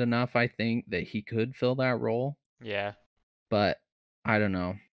level-headed enough I think that he could fill that role. Yeah. But I don't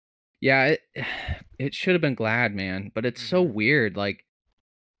know. Yeah, it should have been Glad, man, but it's so Hmm. weird. Like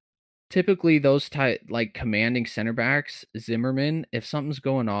typically those type like commanding center backs, Zimmerman, if something's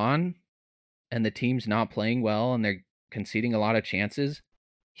going on and the team's not playing well and they're conceding a lot of chances,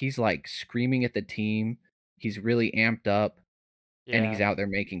 he's like screaming at the team. He's really amped up and he's Yeah. out there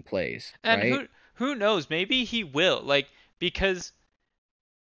making plays, And right? who knows? Maybe he will. Like because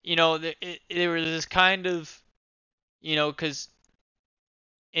there was this kind of because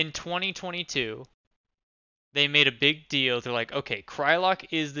in 2022 they made a big deal. They're like, okay, Krylock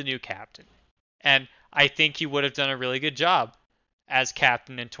is the new captain, and I think he would have done a really good job as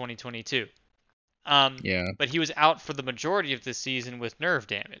captain in 2022. Yeah. But he was out for the majority of the season with nerve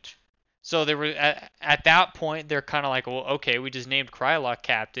damage. So they were at that point they're kind of like, well, okay, we just named Krylock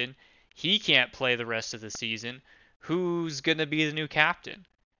captain. He can't play the rest of the season. Who's gonna be the new captain?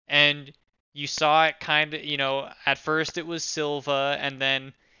 And you saw it kind of, at first it was Silva, and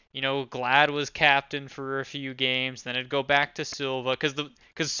then Glad was captain for a few games. Then it'd go back to Silva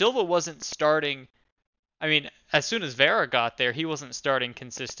because Silva wasn't starting. I mean, as soon as Vera got there, he wasn't starting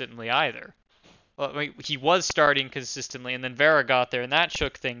consistently either. Well, I mean, he was starting consistently, and then Vera got there, and that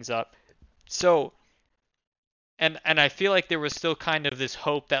shook things up. So, and I feel like there was still kind of this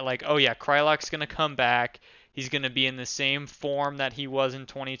hope that like, oh yeah, Krylock's gonna come back. He's gonna be in the same form that he was in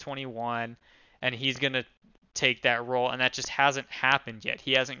 2021, and he's gonna take that role, and that just hasn't happened yet.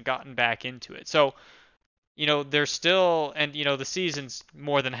 He hasn't gotten back into it. So, there's still, and the season's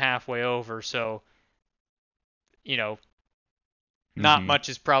more than halfway over, so you know, not Mhm. much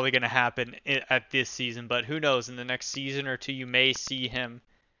is probably going to happen at this season, but who knows? In the next season or two, you may see him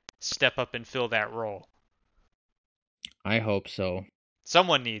step up and fill that role. I hope so.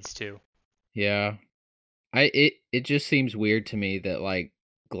 Someone needs to. Yeah. It just seems weird to me that like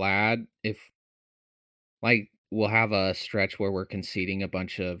Glad if like we'll have a stretch where we're conceding a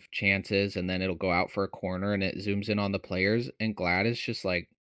bunch of chances and then it'll go out for a corner and it zooms in on the players and Glad is just like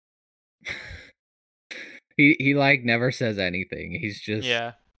he like never says anything.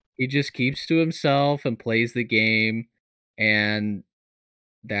 Yeah, He just keeps to himself and plays the game and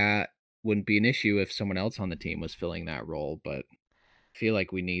that wouldn't be an issue if someone else on the team was filling that role, but I feel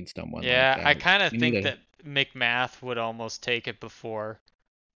like we need someone like yeah. I that. kind of We need think a that McMath would almost take it before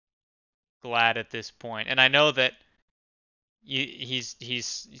Glad at this point, and I know that he's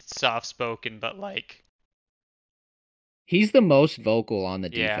soft spoken, but like, he's the most vocal on the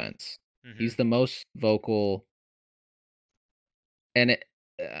yeah, defense. mhm, He's the most vocal and it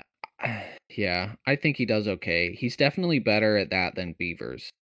yeah, I think he does okay. He's definitely better at that than Beavers.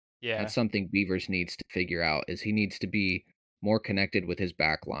 yeah, That's something Beavers needs to figure out is he needs to be more connected with his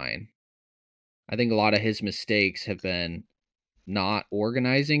back line. I think a lot of his mistakes have been not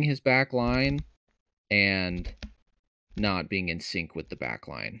organizing his back line and not being in sync with the back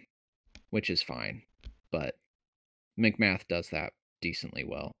line, which is fine. But McMath does that decently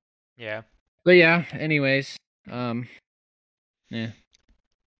well. yeah. But yeah, anyways, um, yeah.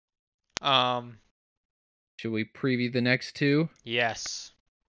 Um, Should we preview the next two? yes.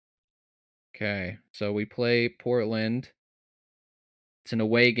 Okay, so we play Portland. It's an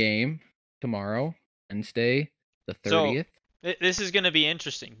away game tomorrow, Wednesday, the So 30th. this is going to be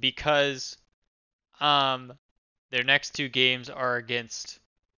interesting because um, their next two games are against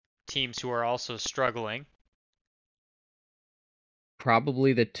teams who are also struggling.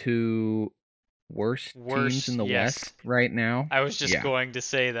 Probably the two worst teams in Worse, the yes. West right now. I was just Yeah. going to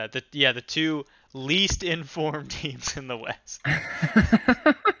say that. The two least informed teams in the West.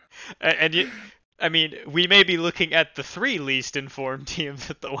 And I mean, we may be looking at the three least informed teams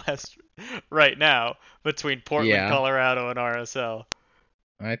at the West right now between Portland, Yeah, Colorado, and RSL.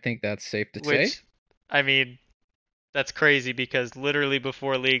 I think that's safe to say. Which, I mean, that's crazy because literally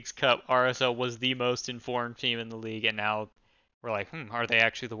before League's Cup, RSL was the most informed team in the league, and now we're like, are they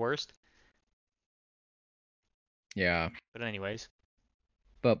actually the worst? Yeah. But anyways,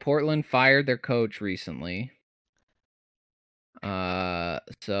 But Portland fired their coach recently.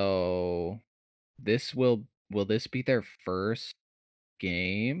 So will this be their first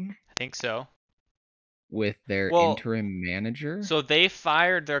game I think so. with their Well, interim manager? so they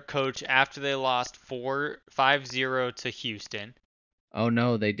fired their coach after they lost 4-5-0 to Houston, Oh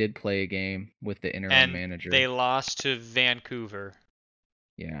no, they did play a game with the interim and they manager. lost to Vancouver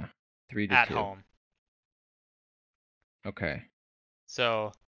Yeah. 3 to at 2. home. Okay.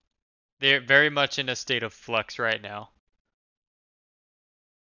 So they're very much in a state of flux right now.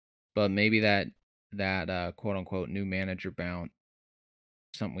 But maybe that quote unquote new manager bounce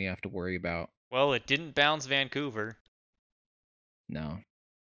something we have to worry about. Well, it didn't bounce Vancouver, No.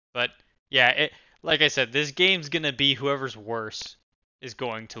 but yeah, like I said, this game's gonna be whoever's worse is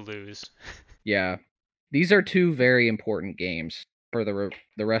going to lose. Yeah. These are two very important games for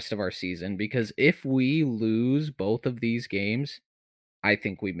the rest of our season because if we lose both of these games, I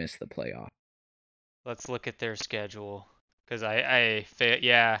think we miss the playoff. Let's look at their schedule. Because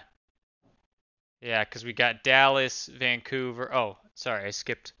yeah. Yeah, because we got Dallas, Vancouver. Oh, sorry, I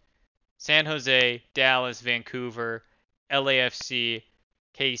skipped San Jose, Dallas, Vancouver, LAFC,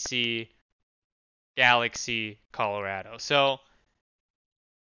 KC, Galaxy, Colorado. So,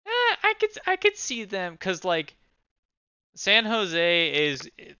 I could see them because like San Jose is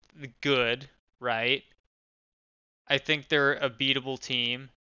good, right? I think they're a beatable team.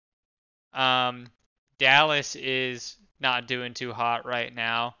 Um, Dallas is not doing too hot right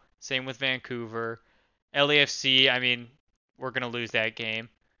now. Same with Vancouver. LAFC, I mean, we're gonna lose that game.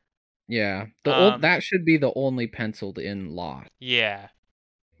 Yeah. Um, That should be the only penciled in loss. yeah.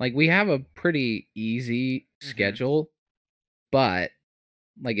 Like we have a pretty easy hmm schedule, but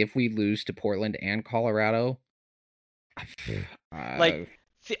like if we lose to Portland and Colorado, Like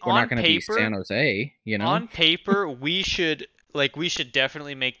uh, we're not on going to be San paper, Jose, you know? on paper, we should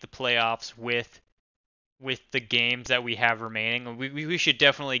definitely make the playoffs with the games that we have remaining. We should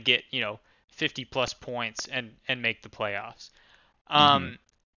definitely get 50 plus points and make the playoffs. Hmm. Um,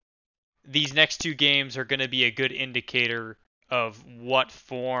 these next two games are going to be a good indicator of what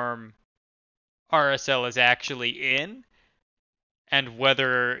form RSL is actually in and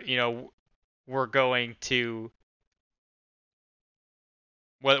whether we're going to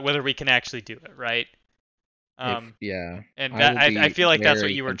whether we can actually do it, right? If Um, yeah, and I that will I be feel like that's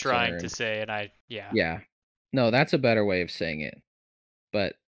what very you were trying to concerned. say, and yeah. Yeah. No, that's a better way of saying it.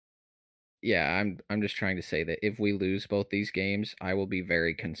 But yeah, I'm just trying to say that if we lose both these games, I will be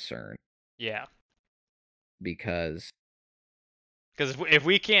very concerned Yeah. because Because if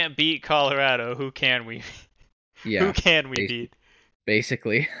we can't beat Colorado, who can we? Who yeah, can we bas- beat?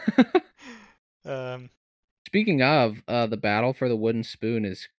 basically. Um, Speaking of, the battle for the wooden spoon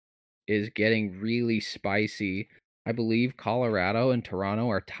is getting really spicy. I believe Colorado and Toronto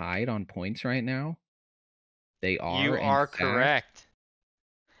are tied on points right now. They are, you in are fact. correct.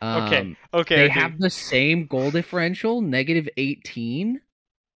 Okay, Um, okay, they okay. have the same goal differential, -18.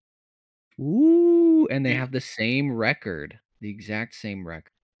 Ooh, and they Did, have the same record, the exact same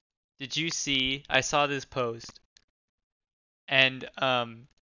record. did you see? I saw this post, and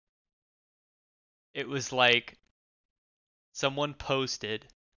it was like someone posted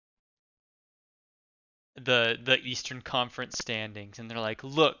the Eastern Conference standings, and they're like,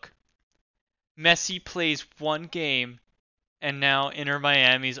 "Look, Messi plays one game, and now Inter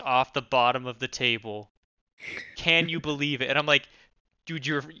Miami's off the bottom of the table. Can you believe it?" And I'm like, dude,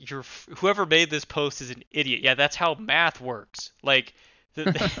 you're whoever made this post is an idiot. Yeah, that's how math works. Like,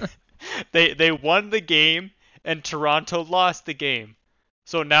 they won the game and Toronto lost the game,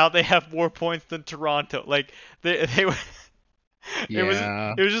 so now they have more points than Toronto. Like, they it was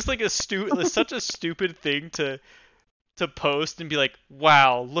Yeah. it was just like such a stupid thing to post and be like,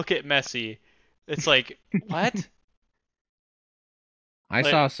 wow, look at Messi. It's like, what? I Like,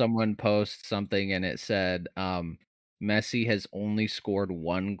 saw someone post something and it said, Messi has only scored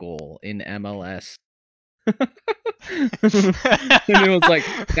 1 goal in MLS. And it was like,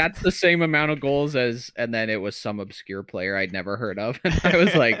 that's the same amount of goals as and then it was some obscure player I'd never heard of, and I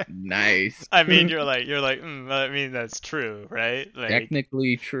was like, "Nice." I mean, you're like, I mean, that's true, right? Like,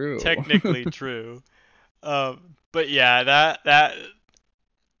 Technically true. technically true. But yeah, that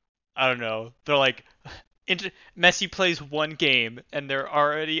I don't know. They're like, Messi plays one game and they're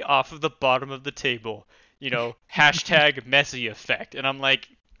already off of the bottom of the table. Hashtag Messi effect, and I'm like,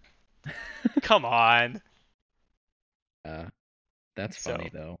 come on. Uh, that's funny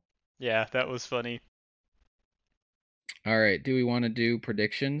So though. yeah, that was funny. Alright, do we wanna do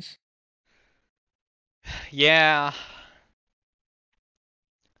predictions? Yeah,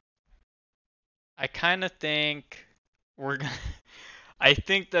 I kind of think we're gonna. I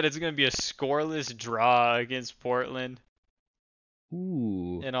think that it's gonna be a scoreless draw against Portland.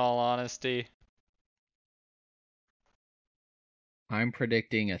 Ooh, In all honesty. I'm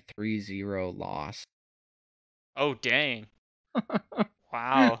predicting a 3-0 loss. Oh dang!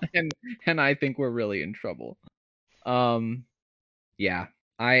 Wow. And I think we're really in trouble. Um, yeah.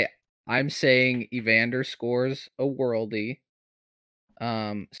 I I'm saying Evander scores a worldie.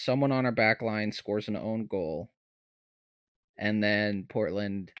 Someone on our back line scores an own goal, and then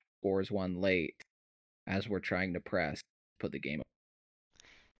Portland scores one late as we're trying to press, put the game up.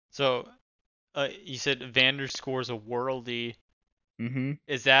 So, you said Vander scores a worldie. Mm-hmm.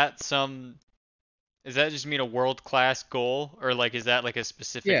 Is that some? Does that just mean a world class goal, or like is that like a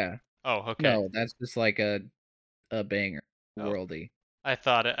specific? Yeah. Oh, okay. No, that's just like a banger Oh, worldie. I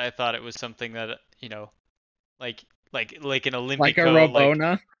thought it was something that like like an Like a Olympico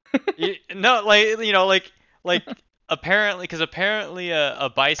Rabona? no like apparently because apparently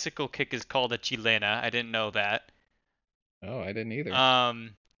a bicycle kick is called a chilena. I didn't know that. Oh, I didn't either.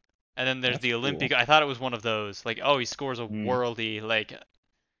 Um, and then there's That's the cool. Olympic. I thought it was one of those. Like, oh, he scores a Mm. worldy. Like,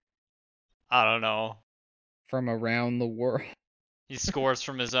 I don't know. From around the world. He scores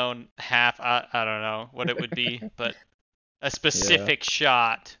from his own half. I don't know what it would be, but a Yeah. specific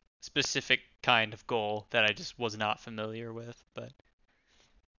shot, specific kind of goal that I just was not familiar with. But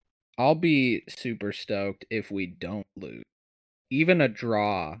I'll be super stoked if we don't lose. Even a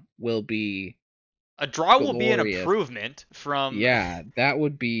draw will be a draw will be an glorious. improvement from Yeah, that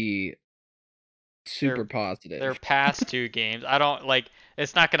would be their super positive. past two games. I don't like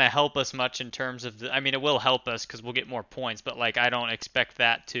it's not going to help us much in terms of I mean it will help us cuz we'll get more points, but like I don't expect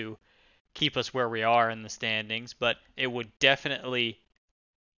that to keep us where we are in the standings, but it would definitely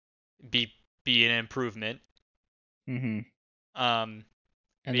be an improvement. Hmm. Um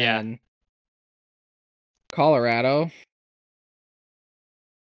And but yeah. then Colorado,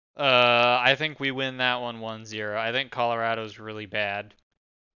 I think we win that one 1-0. I think Colorado's really bad.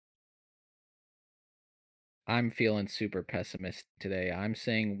 I'm feeling super pessimistic today. I'm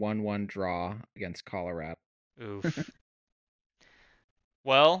saying 1-1 draw against Colorado. Oof.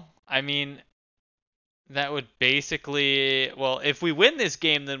 Well, I mean that would basically well, if we win this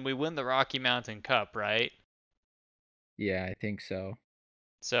game then we win the Rocky Mountain Cup, right? Yeah, I think so.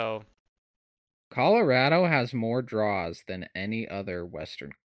 So Colorado has more draws than any other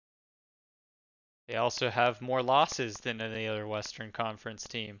Western. they also have more losses than any other Western Conference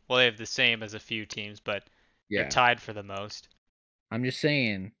team. Well, they have the same as a few teams, but they're Yeah, tied for the most. I'm just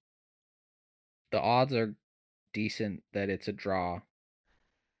saying the odds are decent that it's a draw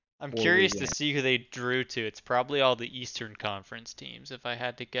I'm or we curious to win. see who they drew to. It's probably all the Eastern Conference teams, if I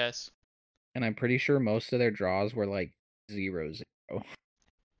had to guess. And I'm pretty sure most of their draws were like 0-0.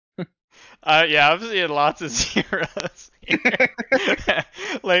 Yeah, I'm seeing lots of zeros here.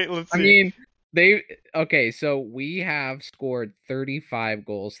 Like, let's I see. mean, they okay, so we have scored 35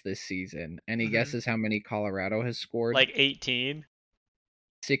 goals this season. Any Mhm. guesses how many Colorado has scored? Like 18.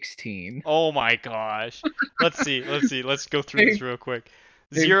 16. Oh my gosh. Let's see. Let's see. Let's go through this They real quick.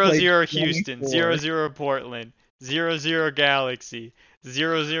 they've Zero played zero Houston, 0 24. 0 Portland, 0 0 Galaxy,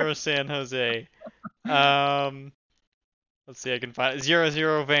 0 0 San Jose. Um, let's see. I can find 0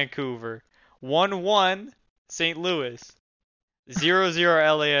 0 Vancouver, 1-1 St. Louis, 0 0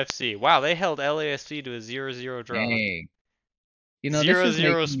 LAFC. Wow, they held LAFC to a 0-0 draw. Dang. This 0 is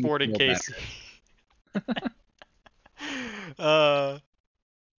 0 making me Sporting feel better. KC. uh,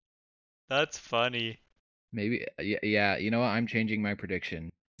 that's funny. Maybe yeah, you know what? I'm changing my prediction.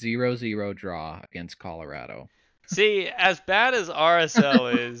 0-0 draw against Colorado. See, as bad as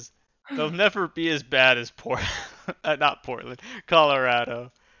RSL is, they'll never be as bad as not Portland,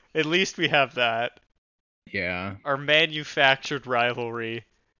 Colorado. At least we have that. Yeah. Our manufactured rivalry.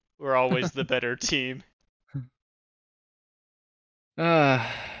 We're always the better team.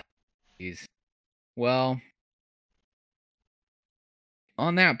 Jeez. Well,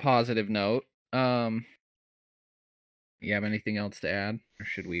 on that positive note, you have anything else to add, or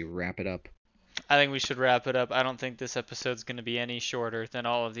should we wrap it up? I think we should wrap it up. I don't think this episode's going to be any shorter than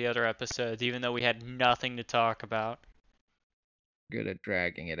all of the other episodes, even though we had nothing to talk about. Good at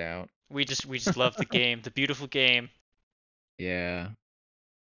dragging it out. We just love the game, the beautiful game. Yeah.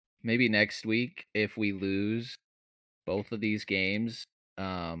 Maybe next week, if we lose both of these games,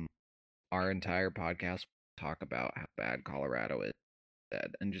 our entire podcast will talk about how bad Colorado is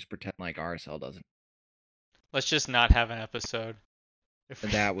and just pretend like RSL doesn't. Let's just not have an episode. If we,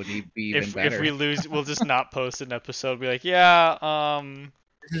 That would be even if better. we lose, we'll just not post an episode. Be like, yeah,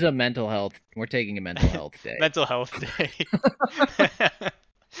 This is a mental health. We're taking a mental health day. mental health day.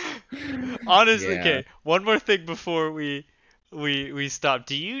 Honestly, Yeah. okay. One more thing before we stop.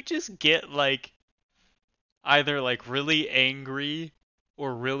 Do you just get like either like really angry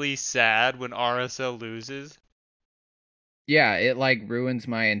or really sad when RSL loses? Yeah, it like ruins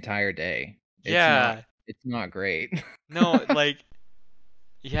my entire day. Yeah. It's not great. No, like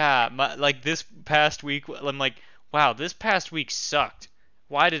yeah, like this past week I'm like, wow, this past week sucked.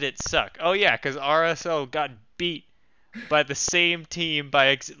 Why did it suck? Oh yeah, cuz RSL got beat by the same team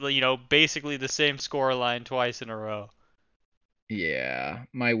by basically the same score line twice in a row. Yeah,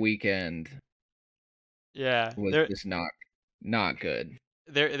 my weekend Yeah, was there just not good.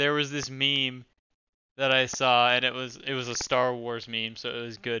 there was this meme that I saw, and it was a Star Wars meme, so it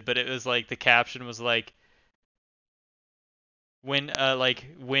was good. But it was like the caption was like when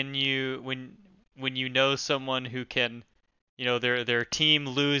when you know someone who can their team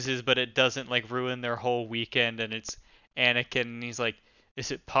loses, but it doesn't like ruin their whole weekend, and it's Anakin, and he's like,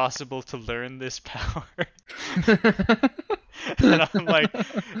 "Is it possible to learn this power?" And I'm like,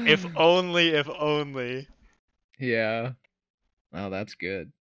 if only, if only. Yeah. Oh, that's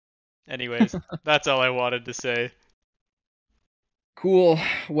good. Anyways, that's all I wanted to say. Cool.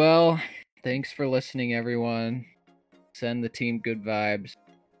 Well, thanks for listening, everyone. Send the team good vibes.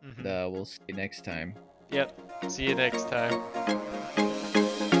 Hmm. And, we'll see you next time. Yep. See you next time.